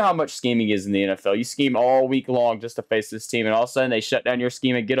 you know how much scheming is in the NFL. You scheme all week long just to face this team, and all of a sudden they shut down your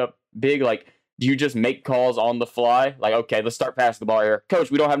scheme and get up big. Like, do you just make calls on the fly? Like, okay, let's start passing the ball here. Coach,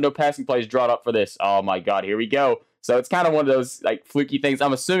 we don't have no passing plays drawn up for this. Oh, my God, here we go. So it's kind of one of those, like, fluky things.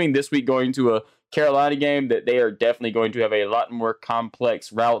 I'm assuming this week going to a Carolina game that they are definitely going to have a lot more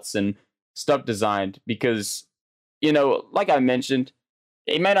complex routes and stuff designed because, like I mentioned,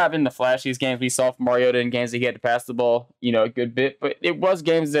 it may not have been the flashiest games we saw from Mariota in games that he had to pass the ball, a good bit, but it was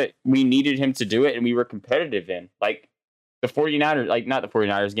games that we needed him to do it and we were competitive in. Like the 49ers, like not the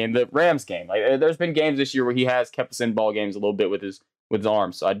 49ers game, the Rams game. Like there's been games this year where he has kept us in ball games a little bit with his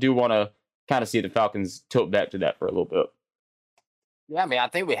arms. So I do want to kind of see the Falcons tilt back to that for a little bit. Yeah, I mean, I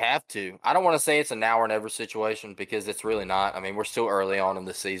think we have to. I don't want to say it's a now or never situation because it's really not. I mean, we're still early on in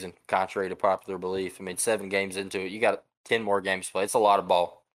the season, contrary to popular belief. I mean, 7 games into it, you got 10 more games to play. It's a lot of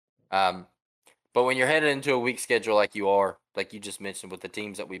ball. But when you're headed into a weak schedule like you are, like you just mentioned with the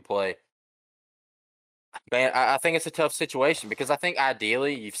teams that we play, man, I think it's a tough situation because I think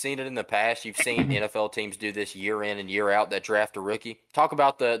ideally you've seen it in the past. You've seen NFL teams do this year in and year out that draft a rookie. Talk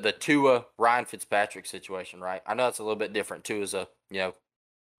about the Tua Ryan Fitzpatrick situation, right? I know it's a little bit different. Tua's a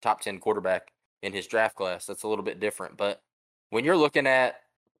top 10 quarterback in his draft class. That's a little bit different. But when you're looking at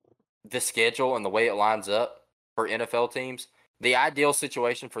the schedule and the way it lines up for NFL teams, the ideal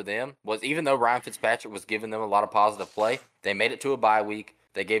situation for them was, even though Ryan Fitzpatrick was giving them a lot of positive play, they made it to a bye week.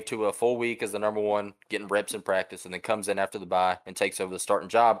 They gave Tua a full week as the number one, getting reps in practice, and then comes in after the bye and takes over the starting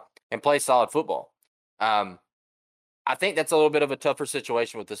job and plays solid football. I think that's a little bit of a tougher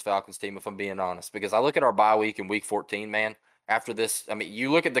situation with this Falcons team, if I'm being honest, because I look at our bye week in week 14, man. After this, I mean,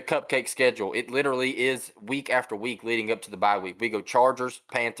 you look at the cupcake schedule, it literally is week after week leading up to the bye week. We go Chargers,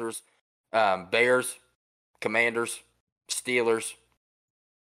 Panthers, Bears, Commanders, Steelers,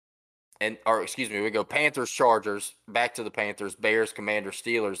 we go Panthers, Chargers, back to the Panthers, Bears, Commanders,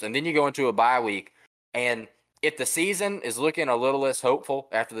 Steelers, and then you go into a bye week. And if the season is looking a little less hopeful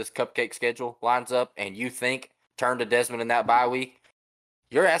after this cupcake schedule lines up, and you think turn to Desmond in that bye week,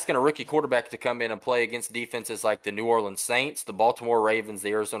 you're asking a rookie quarterback to come in and play against defenses like the New Orleans Saints, the Baltimore Ravens,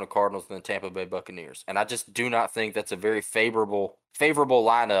 the Arizona Cardinals, and the Tampa Bay Buccaneers. And I just do not think that's a very favorable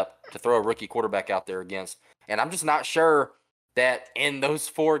lineup to throw a rookie quarterback out there against. And I'm just not sure that in those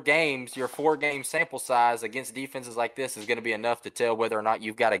 4 games, your 4-game sample size against defenses like this is going to be enough to tell whether or not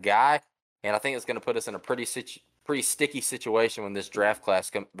you've got a guy. And I think it's going to put us in a pretty sticky situation when this draft class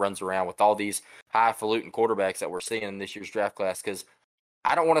runs around with all these highfalutin quarterbacks that we're seeing in this year's draft class. Because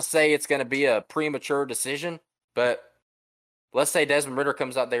I don't want to say it's going to be a premature decision, but let's say Desmond Ridder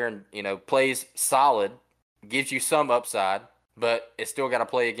comes out there and, plays solid, gives you some upside, but it's still got to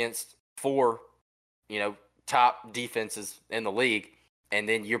play against 4, top defenses in the league, and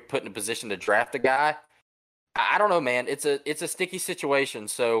then you're put in a position to draft a guy. I don't know, man. It's a sticky situation.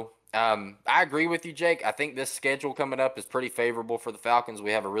 So I agree with you, Jake. I think this schedule coming up is pretty favorable for the Falcons.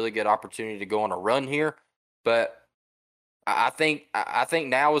 We have a really good opportunity to go on a run here, but I think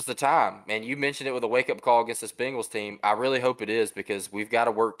now is the time. And you mentioned it with a wake-up call against this Bengals team. I really hope it is, because we've got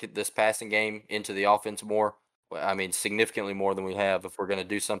to work this passing game into the offense more. I mean, significantly more than we have if we're going to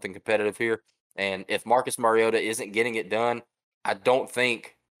do something competitive here. And if Marcus Mariota isn't getting it done, I don't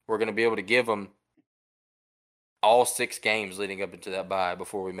think we're going to be able to give him all 6 games leading up into that bye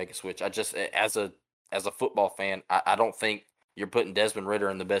before we make a switch. I just, as a football fan, I don't think you're putting Desmond Ridder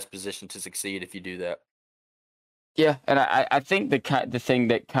in the best position to succeed if you do that. Yeah, and I think the thing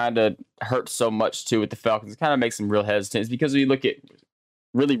that kind of hurts so much too with the Falcons, kind of makes them real hesitant, is because we look at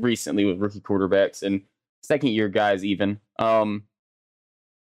really recently with rookie quarterbacks and second-year guys even,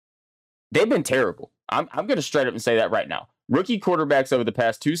 they've been terrible. I'm going to straight up and say that right now. Rookie quarterbacks over the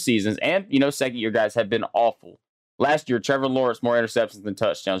past 2 seasons and, second-year guys have been awful. Last year, Trevor Lawrence, more interceptions than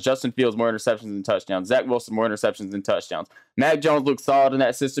touchdowns. Justin Fields, more interceptions than touchdowns. Zach Wilson, more interceptions than touchdowns. Mac Jones looked solid in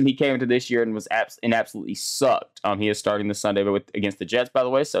that system. He came into this year and was absolutely sucked. He is starting this Sunday against the Jets, by the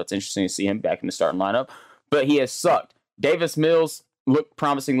way, so it's interesting to see him back in the starting lineup. But he has sucked. Davis Mills looked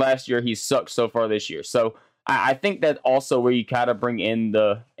promising last year. He's sucked so far this year. So I think that also where you kind of bring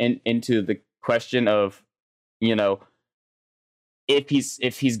into the question of, if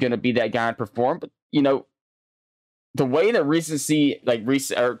he's going to be that guy and perform. But, the way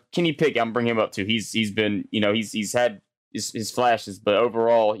that or Kenny Pickett, I'm bringing him up too. He's been, he's had his flashes, but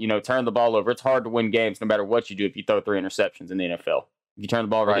overall, turn the ball over. It's hard to win games no matter what you do if you throw 3 interceptions in the NFL. If you turn the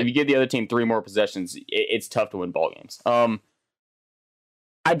ball over, if you give the other team 3 more possessions, it's tough to win ball games.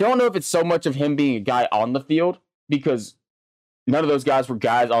 I don't know if it's so much of him being a guy on the field, because none of those guys were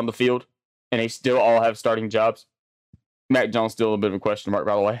guys on the field, and they still all have starting jobs. Mac Jones still a bit of a question mark,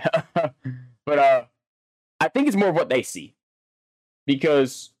 by the way. But I think it's more of what they see,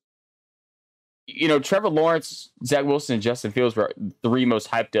 because Trevor Lawrence, Zach Wilson, and Justin Fields were 3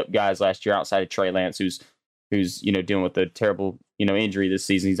 most hyped up guys last year, outside of Trey Lance, who's dealing with a terrible injury this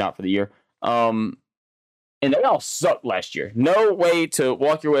season. He's out for the year. And they all sucked last year. No way to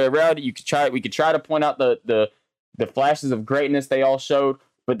walk your way around it. We could try to point out the flashes of greatness they all showed,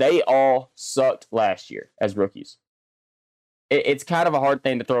 but they all sucked last year as rookies. It's kind of a hard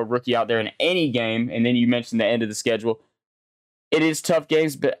thing to throw a rookie out there in any game, and then you mentioned the end of the schedule. It is tough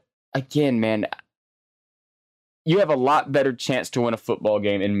games, but again, man, you have a lot better chance to win a football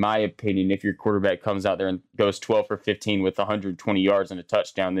game, in my opinion, if your quarterback comes out there and goes 12 for 15 with 120 yards and a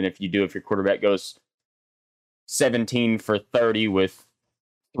touchdown, than if your quarterback goes 17 for 30 with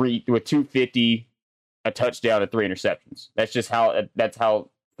 250, a touchdown, and 3 interceptions. That's how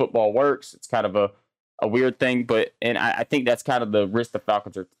football works. It's kind of a weird thing, and I think that's kind of the risk the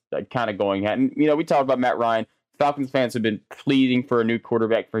Falcons are kind of going at. And we talked about Matt Ryan. Falcons fans have been pleading for a new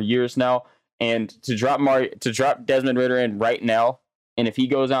quarterback for years now, and to drop Desmond Ridder in right now, and if he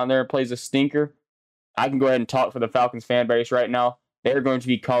goes out there and plays a stinker, I can go ahead and talk for the Falcons fan base right now. they're going to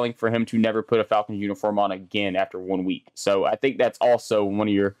be calling for him to never put a Falcons uniform on again after 1 week. So I think that's also one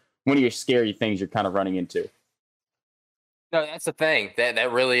of your scary things you're kind of running into. No, that's the thing.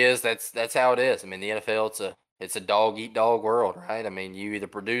 That really is. That's how it is. I mean, the NFL, it's a dog eat dog world, right? I mean, you either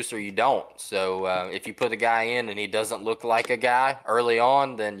produce or you don't. So if you put a guy in and he doesn't look like a guy early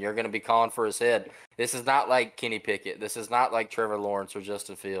on, then you're going to be calling for his head. This is not like Kenny Pickett. This is not like Trevor Lawrence or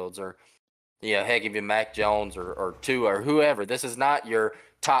Justin Fields or heck, even Mac Jones or Tua or whoever. This is not your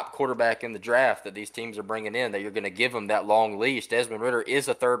top quarterback in the draft that these teams are bringing in that you're going to give them that long leash. Desmond Ridder is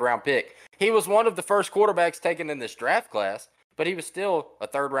a third-round pick. He was one of the first quarterbacks taken in this draft class, but he was still a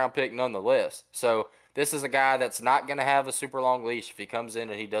third-round pick nonetheless. So this is a guy that's not going to have a super long leash. If he comes in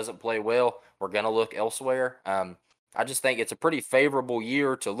and he doesn't play well, we're going to look elsewhere. I just think it's a pretty favorable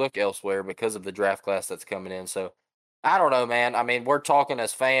year to look elsewhere because of the draft class that's coming in. So I don't know, man. I mean, we're talking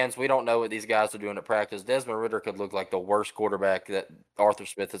as fans. We don't know what these guys are doing at practice. Desmond Ridder could look like the worst quarterback that Arthur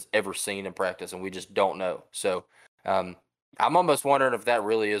Smith has ever seen in practice, and we just don't know. So I'm almost wondering if that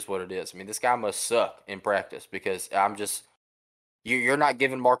really is what it is. I mean, this guy must suck in practice because you're not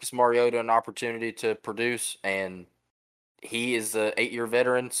giving Marcus Mariota an opportunity to produce, and he is an 8-year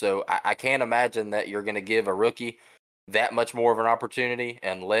veteran. So I can't imagine that you're going to give a rookie that much more of an opportunity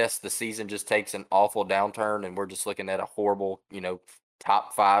unless the season just takes an awful downturn and we're just looking at a horrible,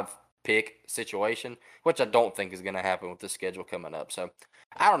 top 5 pick situation, which I don't think is going to happen with the schedule coming up. So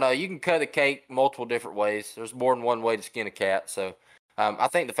I don't know. You can cut a cake multiple different ways. There's more than one way to skin a cat. So I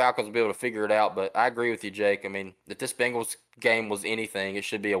think the Falcons will be able to figure it out. But I agree with you, Jake. I mean, if this Bengals game was anything, it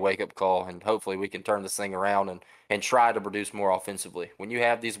should be a wake-up call, and hopefully we can turn this thing around and try to produce more offensively. When you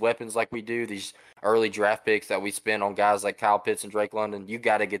have these weapons like we do, these early draft picks that we spend on guys like Kyle Pitts and Drake London, you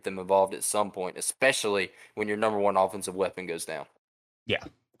got to get them involved at some point, especially when your number one offensive weapon goes down.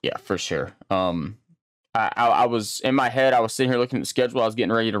 Yeah, for sure. I was in my head. I was sitting here looking at the schedule. I was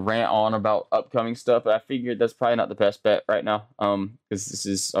getting ready to rant on about upcoming stuff, but I figured that's probably not the best bet right now. Because this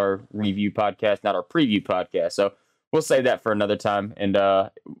is our review podcast, not our preview podcast. So we'll save that for another time. And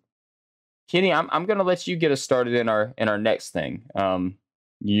Kenny, I'm gonna let you get us started in our next thing.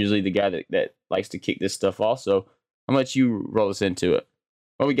 Usually the guy that likes to kick this stuff off. So I'm gonna let you roll us into it.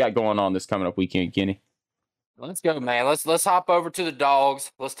 What we got going on this coming up weekend, Kenny? Let's go, man. Let's hop over to the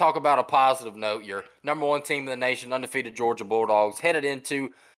Dogs. Let's talk about a positive note. Your number one team in the nation, undefeated Georgia Bulldogs, headed into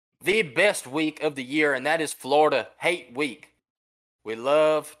the best week of the year, and that is Florida Hate Week. We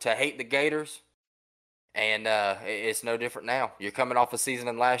love to hate the Gators, and it's no different now. You're coming off a season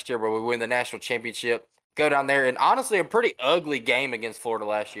in last year where we win the national championship. Go down there, and honestly, a pretty ugly game against Florida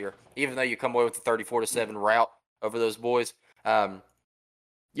last year, even though you come away with a 34-7 rout over those boys.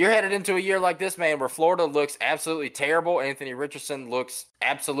 You're headed into a year like this, man, where Florida looks absolutely terrible. Anthony Richardson looks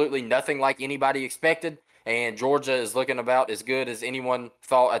absolutely nothing like anybody expected. And Georgia is looking about as good as anyone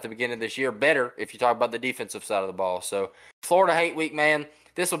thought at the beginning of this year. Better if you talk about the defensive side of the ball. So, Florida Hate Week, man.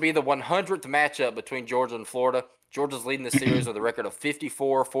 This will be the 100th matchup between Georgia and Florida. Georgia's leading the series with a record of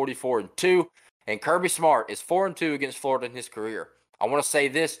 54, 44, and 2. And Kirby Smart is 4-2 against Florida in his career. I want to say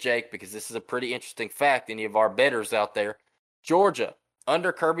this, Jake, because this is a pretty interesting fact. Any of our bettors out there. Georgia,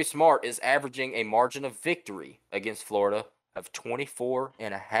 under Kirby Smart, is averaging a margin of victory against Florida of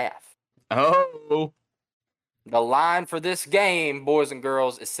 24.5. Oh, The line for this game, boys and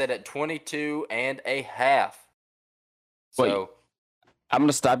girls, is set at 22.5. wait. So I'm going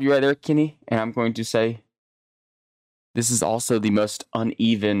to stop you right there, Kenny, and I'm going to say this is also the most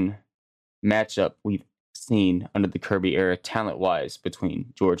uneven matchup we've seen under the Kirby era, talent-wise,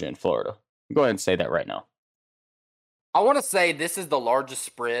 between Georgia and Florida. Go ahead and say that right now. I want to say this is the largest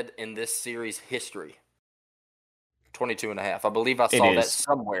spread in this series history. 22.5. I believe I saw that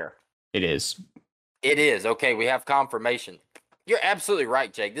somewhere. It is. It is. Okay, we have confirmation. You're absolutely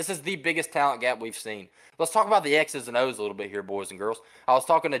right, Jake. This is the biggest talent gap we've seen. Let's talk about the X's and O's a little bit here, boys and girls. I was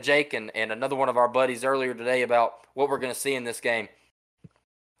talking to Jake and another one of our buddies earlier today about what we're going to see in this game.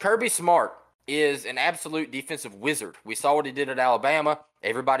 Kirby Smart is an absolute defensive wizard. We saw what he did at Alabama.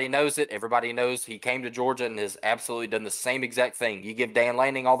 Everybody knows it. Everybody knows he came to Georgia and has absolutely done the same exact thing. You give Dan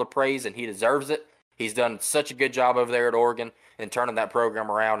Lanning all the praise, and he deserves it. He's done such a good job over there at Oregon and turning that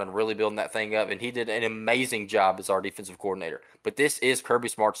program around and really building that thing up. And he did an amazing job as our defensive coordinator. But this is Kirby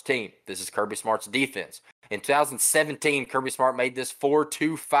Smart's team. This is Kirby Smart's defense. In 2017, Kirby Smart made this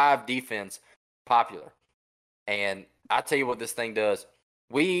 4-2-5 defense popular. And I tell you what this thing does.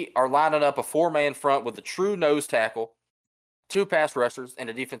 We are lining up a 4-man front with a true nose tackle, 2 pass rushers, and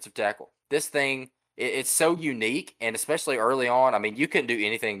a defensive tackle. This thing, it's so unique, and especially early on, I mean, you couldn't do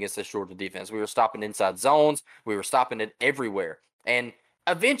anything against this Georgia defense. We were stopping inside zones. We were stopping it everywhere. And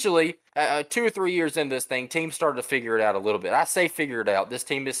eventually, 2 or 3 years into this thing, teams started to figure it out a little bit. I say figure it out. This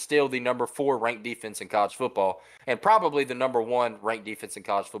team is still the number 4 ranked defense in college football, and probably the number 1 ranked defense in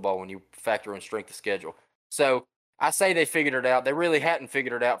college football when you factor in strength of schedule. So I say they figured it out. They really hadn't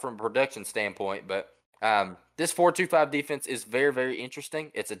figured it out from a production standpoint, but this 4-2-5 defense is very, very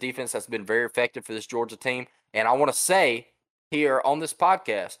interesting. It's a defense that's been very effective for this Georgia team, and I want to say here on this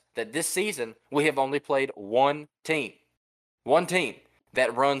podcast that this season we have only played one team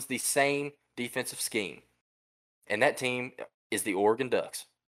that runs the same defensive scheme. And that team is the Oregon Ducks,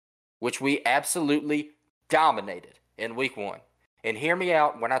 which we absolutely dominated in week 1. And hear me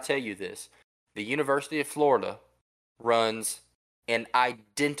out when I tell you this. The University of Florida runs an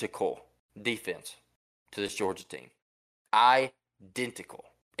identical defense to this Georgia team. Identical.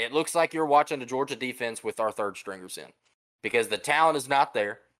 It looks like you're watching the Georgia defense with our third stringers in because the talent is not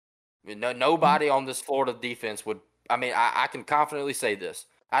there. Nobody on this Florida defense would. I can confidently say this.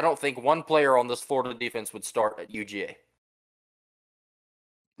 I don't think one player on this Florida defense would start at UGA.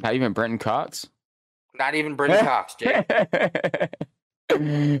 Not even Brenton Cox? Not even Brenton Cox, Jake. That's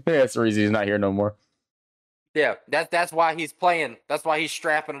the reason he's not here no more. Yeah, that's why he's playing. That's why he's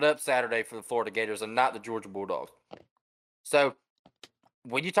strapping it up Saturday for the Florida Gators and not the Georgia Bulldogs. So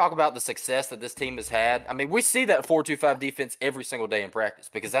when you talk about the success that this team has had, we see that 4-2-5 defense every single day in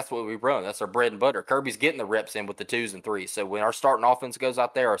practice because that's what we run. That's our bread and butter. Kirby's getting the reps in with the 2s and 3s. So when our starting offense goes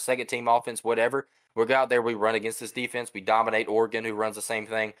out there, our second team offense, whatever, we go out there, we run against this defense. We dominate Oregon, who runs the same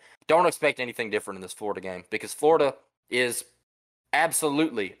thing. Don't expect anything different in this Florida game because Florida is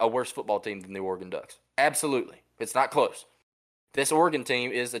absolutely a worse football team than the Oregon Ducks. Absolutely. It's not close. This Oregon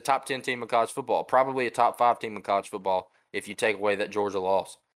team is a top 10 team in college football, probably a top 5 team in college football if you take away that Georgia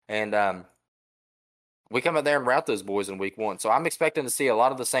loss. And we come out there and rout those boys in week 1. So I'm expecting to see a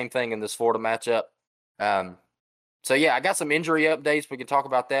lot of the same thing in this Florida matchup. So, yeah, I got some injury updates. We can talk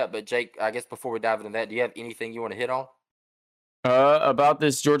about that. But, Jake, I guess before we dive into that, do you have anything you want to hit on? About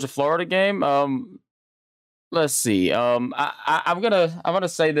this Georgia-Florida game, let's see. I'm gonna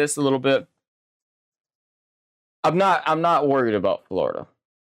say this a little bit. I'm not worried about Florida.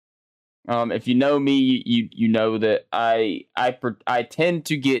 If you know me, you know that I tend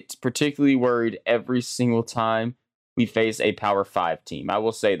to get particularly worried every single time we face a Power 5 team. I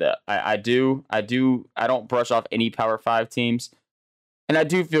will say that. I don't brush off any Power 5 teams. And I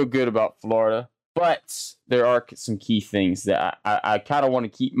do feel good about Florida. But there are some key things that I kind of want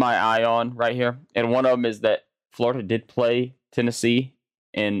to keep my eye on right here. And one of them is that Florida did play Tennessee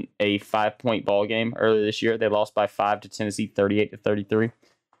in a 5-point ball game earlier this year. They lost by 5 to Tennessee, 38-33.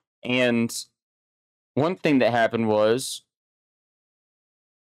 And one thing that happened was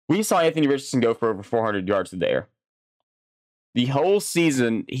we saw Anthony Richardson go for over 400 yards there. The whole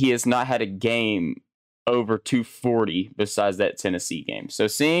season, he has not had a game over 240 besides that Tennessee game. So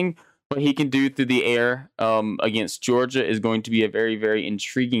seeing what he can do through the air against Georgia is going to be a very, very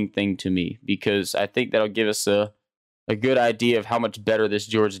intriguing thing to me because I think that'll give us a good idea of how much better this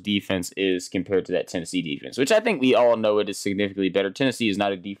Georgia defense is compared to that Tennessee defense, which I think we all know it is significantly better. Tennessee is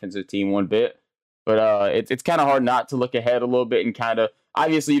not a defensive team one bit, but it's kind of hard not to look ahead a little bit and kind of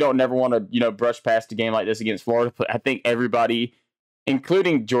obviously you don't never want to brush past a game like this against Florida, but I think everybody,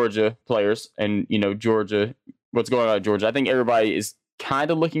 including Georgia players and Georgia, what's going on at Georgia, I think everybody is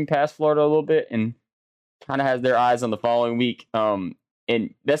kind of looking past Florida a little bit and kind of has their eyes on the following week.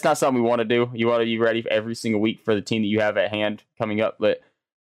 And that's not something we want to do. You want to be ready for every single week for the team that you have at hand coming up. But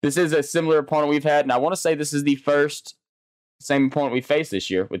this is a similar opponent we've had, and I want to say this is the first same opponent we faced this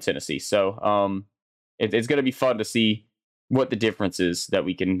year with Tennessee. So it's going to be fun to see what the difference is that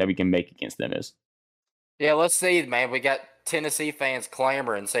we can make against them is. Yeah, let's see, man. We got Tennessee fans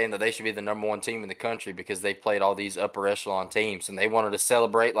clamoring, saying that they should be the number 1 team in the country because they played all these upper echelon teams, and they wanted to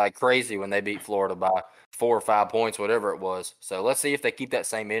celebrate like crazy when they beat Florida by 4 or 5 points, whatever it was. So let's see if they keep that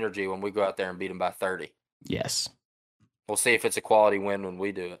same energy when we go out there and beat them by 30. Yes. We'll see if it's a quality win when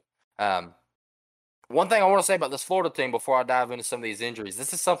we do it. One thing I want to say about this Florida team before I dive into some of these injuries,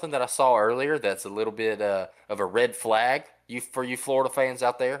 this is something that I saw earlier that's a little bit of a red flag for you Florida fans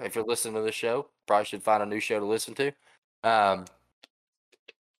out there. If you're listening to this show, probably should find a new show to listen to. The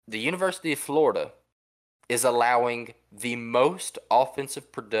University of Florida is allowing the most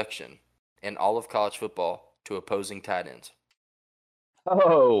offensive production in all of college football to opposing tight ends.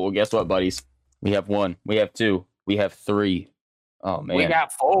 Oh, well, guess what, buddies? We have 1. We have 2. We have 3. Oh, man. We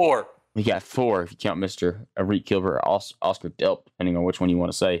got 4. We got 4 if you count Mr. Arik Gilbert or Oscar Delp, depending on which one you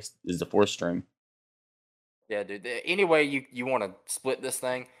want to say is the 4th string. Yeah, dude. Anyway, you want to split this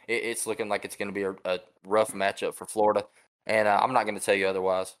thing, it's looking like it's going to be a rough matchup for Florida. And I'm not going to tell you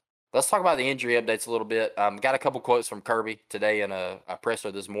otherwise. Let's talk about the injury updates a little bit. Got a couple quotes from Kirby today in a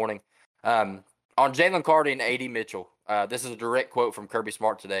presser this morning. On Jalen Carter and AD Mitchell, this is a direct quote from Kirby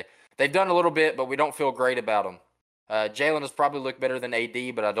Smart today. They've done a little bit, but we don't feel great about them. Jalen has probably looked better than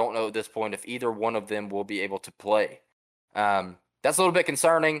AD, but I don't know at this point if either one of them will be able to play. That's a little bit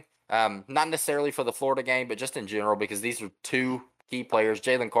concerning. Not necessarily for the Florida game, but just in general, because these are two key players.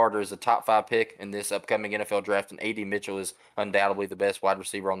 Jalen Carter is a top 5 pick in this upcoming NFL draft, and AD Mitchell is undoubtedly the best wide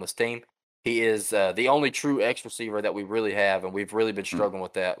receiver on this team. He is the only true X receiver that we really have, and we've really been struggling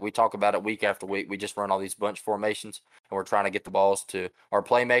with that. We talk about it week after week. We just run all these bunch formations, and we're trying to get the balls to our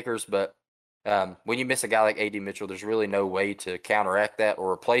playmakers. But when you miss a guy like AD Mitchell, there's really no way to counteract that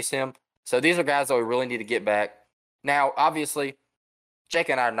or replace him. So these are guys that we really need to get back. Now, obviously, Jake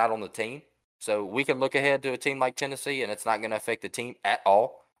and I are not on the team, so we can look ahead to a team like Tennessee, and it's not going to affect the team at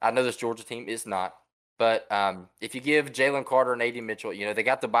all. I know this Georgia team is not. But if you give Jalen Carter and AD Mitchell, they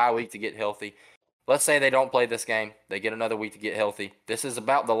got the bye week to get healthy. Let's say they don't play this game. They get another week to get healthy. This is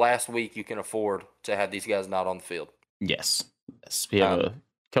about the last week you can afford to have these guys not on the field. Yes. We have a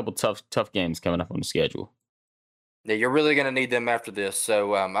couple tough games coming up on the schedule. Yeah, you're really going to need them after this.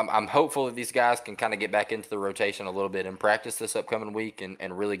 So I'm hopeful that these guys can kind of get back into the rotation a little bit and practice this upcoming week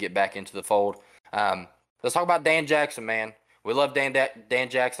and really get back into the fold. Let's talk about Dan Jackson, man. We love Dan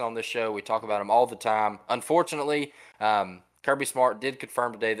Jackson on this show. We talk about him all the time. Unfortunately, Kirby Smart did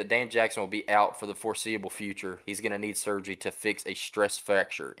confirm today that Dan Jackson will be out for the foreseeable future. He's going to need surgery to fix a stress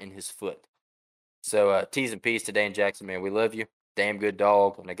fracture in his foot. So T's and P's to Dan Jackson, man. We love you. Damn good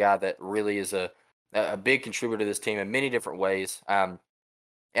dog, and a guy that really is a big contributor to this team in many different ways. And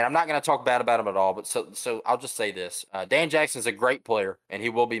I'm not going to talk bad about him at all, but so I'll just say this: Dan Jackson is a great player, and he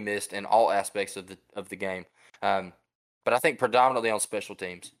will be missed in all aspects of the game. But I think predominantly on special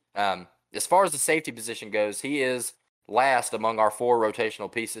teams. As far as the safety position goes, he is last among our 4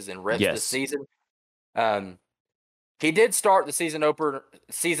 rotational pieces in reps this season. He did start the season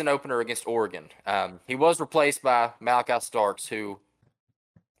opener against Oregon. He was replaced by Malachi Starks, who,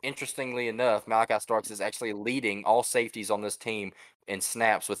 interestingly enough, Malachi Starks is actually leading all safeties on this team in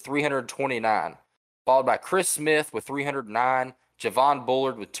snaps with 329, followed by Chris Smith with 309, Javon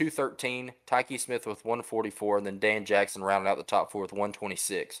Bullard with 213, Tyke Smith with 144, and then Dan Jackson rounding out the top 4 with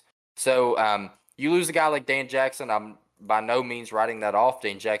 126. So you lose a guy like Dan Jackson, I'm by no means writing that off.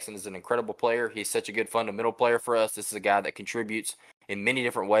 Dan Jackson is an incredible player. He's such a good fundamental player for us. This is a guy that contributes in many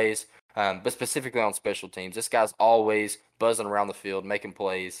different ways, but specifically on special teams. This guy's always buzzing around the field, making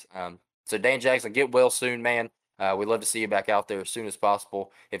plays. So Dan Jackson, get well soon, man. We'd love to see you back out there as soon as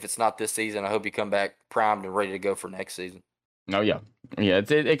possible. If it's not this season, I hope you come back primed and ready to go for next season. Oh yeah.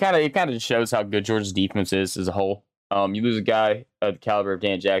 It kind of shows how good Georgia's defense is as a whole. You lose a guy of the caliber of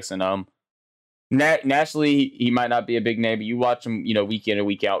Dan Jackson. Nationally, he might not be a big name, but you watch him, week in and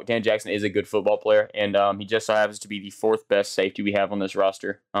week out. Dan Jackson is a good football player, and he just so happens to be the 4th best safety we have on this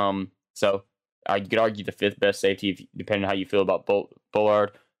roster. So you could argue the 5th best safety, depending on how you feel about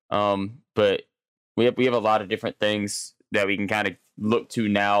Bullard. But we have a lot of different things that we can kind of look to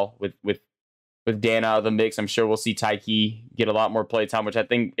now with Dan out of the mix. I'm sure we'll see Tyke get a lot more play time, which I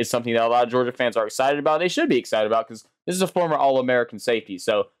think is something that a lot of Georgia fans are excited about. They should be excited about because this is a former All-American safety.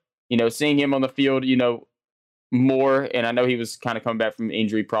 So, seeing him on the field, more, and I know he was kind of coming back from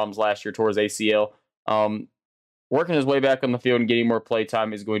injury problems last year towards ACL. Working his way back on the field and getting more play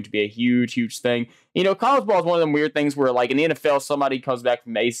time is going to be a huge, huge thing. College ball is one of them weird things where, like in the NFL, somebody comes back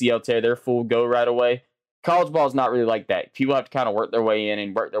from ACL tear, they're full go right away. College ball is not really like that. People have to kind of work their way in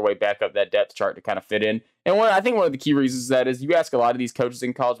and work their way back up that depth chart to kind of fit in. And I think one of the key reasons that is you ask a lot of these coaches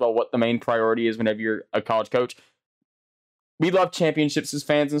in college ball what the main priority is whenever you're a college coach. We love championships as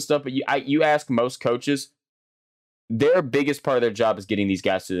fans and stuff, but you ask most coaches, their biggest part of their job is getting these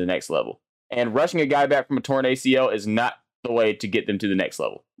guys to the next level. And rushing a guy back from a torn ACL is not the way to get them to the next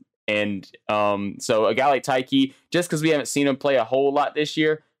level. And so a guy like Tyke, just because we haven't seen him play a whole lot this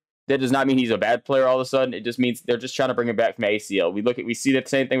year, that does not mean he's a bad player all of a sudden. It just means they're just trying to bring him back from ACL. We see the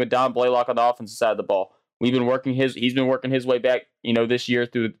same thing with Don Blaylock on the offensive side of the ball. He's been working his way back, this year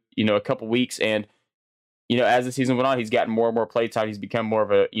through, a couple weeks. And, as the season went on, he's gotten more and more play time. He's become more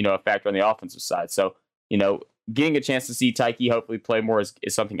of a factor on the offensive side. So, getting a chance to see Tyke hopefully play more is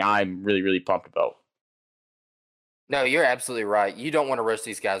something I'm really, really pumped about. No, you're absolutely right. You don't want to rush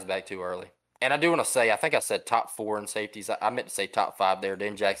these guys back too early. And I do want to say, I think I said top 4 in safeties. I meant to say top 5 there.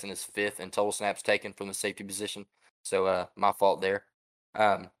 Dan Jackson is 5th in total snaps taken from the safety position. So my fault there.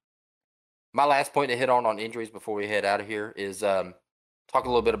 My last point to hit on injuries before we head out of here is talk a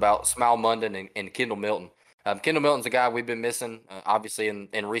little bit about Smile Munden and Kendall Milton. Kendall Milton's a guy we've been missing, obviously,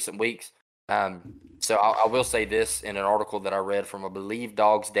 in recent weeks. So I will say this in an article that I read from, I believe,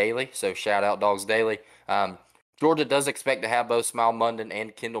 Dogs Daily. So shout out Dogs Daily. Um, Georgia does expect to have both Smile Munden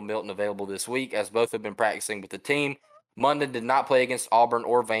and Kendall Milton available this week, as both have been practicing with the team. Munden did not play against Auburn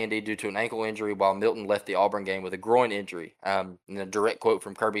or Vandy due to an ankle injury, while Milton left the Auburn game with a groin injury. And a direct quote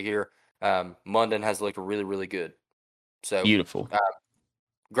from Kirby here: Munden has looked really, really good. So Beautiful.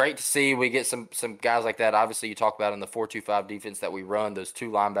 great to see we get some guys like that. Obviously, you talk about in the 4-2-5 defense that we run, those two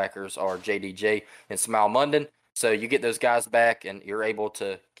linebackers are JDJ and Smile Munden. So you get those guys back, and you're able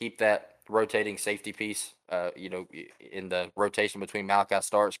to keep that rotating safety piece, in the rotation between Malachi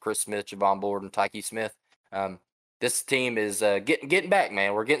Starks, Chris Smith, Javon Bullard, and Tyke Smith. Um, this team is getting back,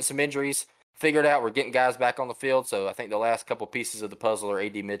 man. We're getting some injuries figured out. We're getting guys back on the field. So I think the last couple pieces of the puzzle are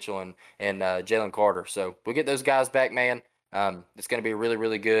A.D. Mitchell and Jalen Carter. So we get those guys back, man. It's going to be a really,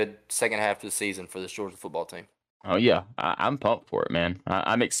 really good second half of the season for this Georgia football team. Oh yeah, I'm pumped for it, man.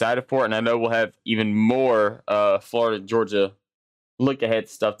 I'm excited for it, and I know we'll have even more Florida Georgia look ahead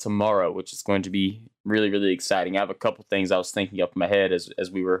stuff tomorrow, which is going to be really really exciting. I have a couple things I was thinking up in my head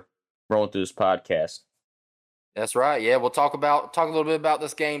as we were rolling through this podcast. That's right. Yeah, we'll talk a little bit about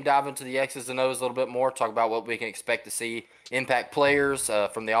this game, dive into the X's and O's a little bit more, talk about what we can expect to see impact players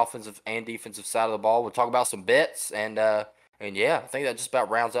from the offensive and defensive side of the ball. We'll talk about some bets and yeah, I think that just about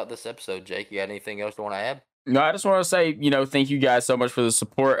rounds out this episode. Jake, you got anything else you want to add? No, I just want to say, thank you guys so much for the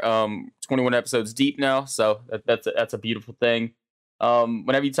support. 21 episodes deep now, so that's a beautiful thing.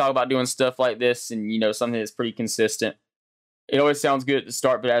 Whenever you talk about doing stuff like this, and something that's pretty consistent, it always sounds good at the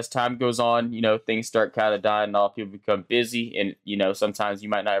start, but as time goes on, things start kind of dying off. People become busy, and sometimes you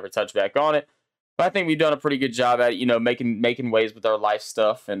might not ever touch back on it. But I think we've done a pretty good job at making ways with our life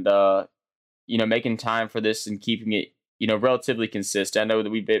stuff, and making time for this and keeping it relatively consistent. I know that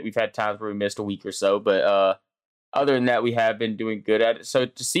we've had times where we missed a week or so, but other than that, we have been doing good at it. So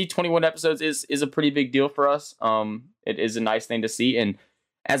to see 21 episodes is a pretty big deal for us. It is a nice thing to see, and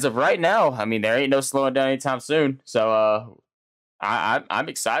as of right now, I mean, there ain't no slowing down anytime soon. So I'm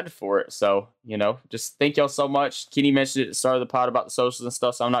excited for it. So just thank y'all so much. Kenny mentioned it at the start of the pod about the socials and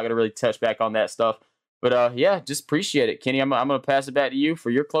stuff, so I'm not gonna really touch back on that stuff. But yeah, just appreciate it, Kenny. I'm gonna pass it back to you for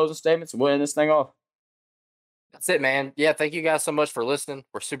your closing statements, and we'll end this thing off. That's it, man. Yeah, thank you guys so much for listening.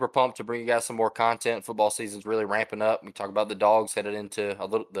 We're super pumped to bring you guys some more content. Football season's really ramping up. We talk about the Dogs headed into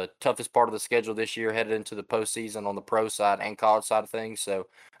the toughest part of the schedule this year, headed into the postseason on the pro side and college side of things. So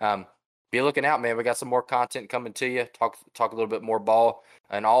be looking out, man. We got some more content coming to you. Talk a little bit more ball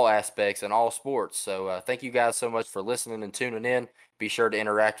in all aspects and all sports. So thank you guys so much for listening and tuning in. Be sure to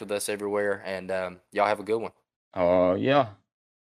interact with us everywhere, and y'all have a good one. Oh yeah.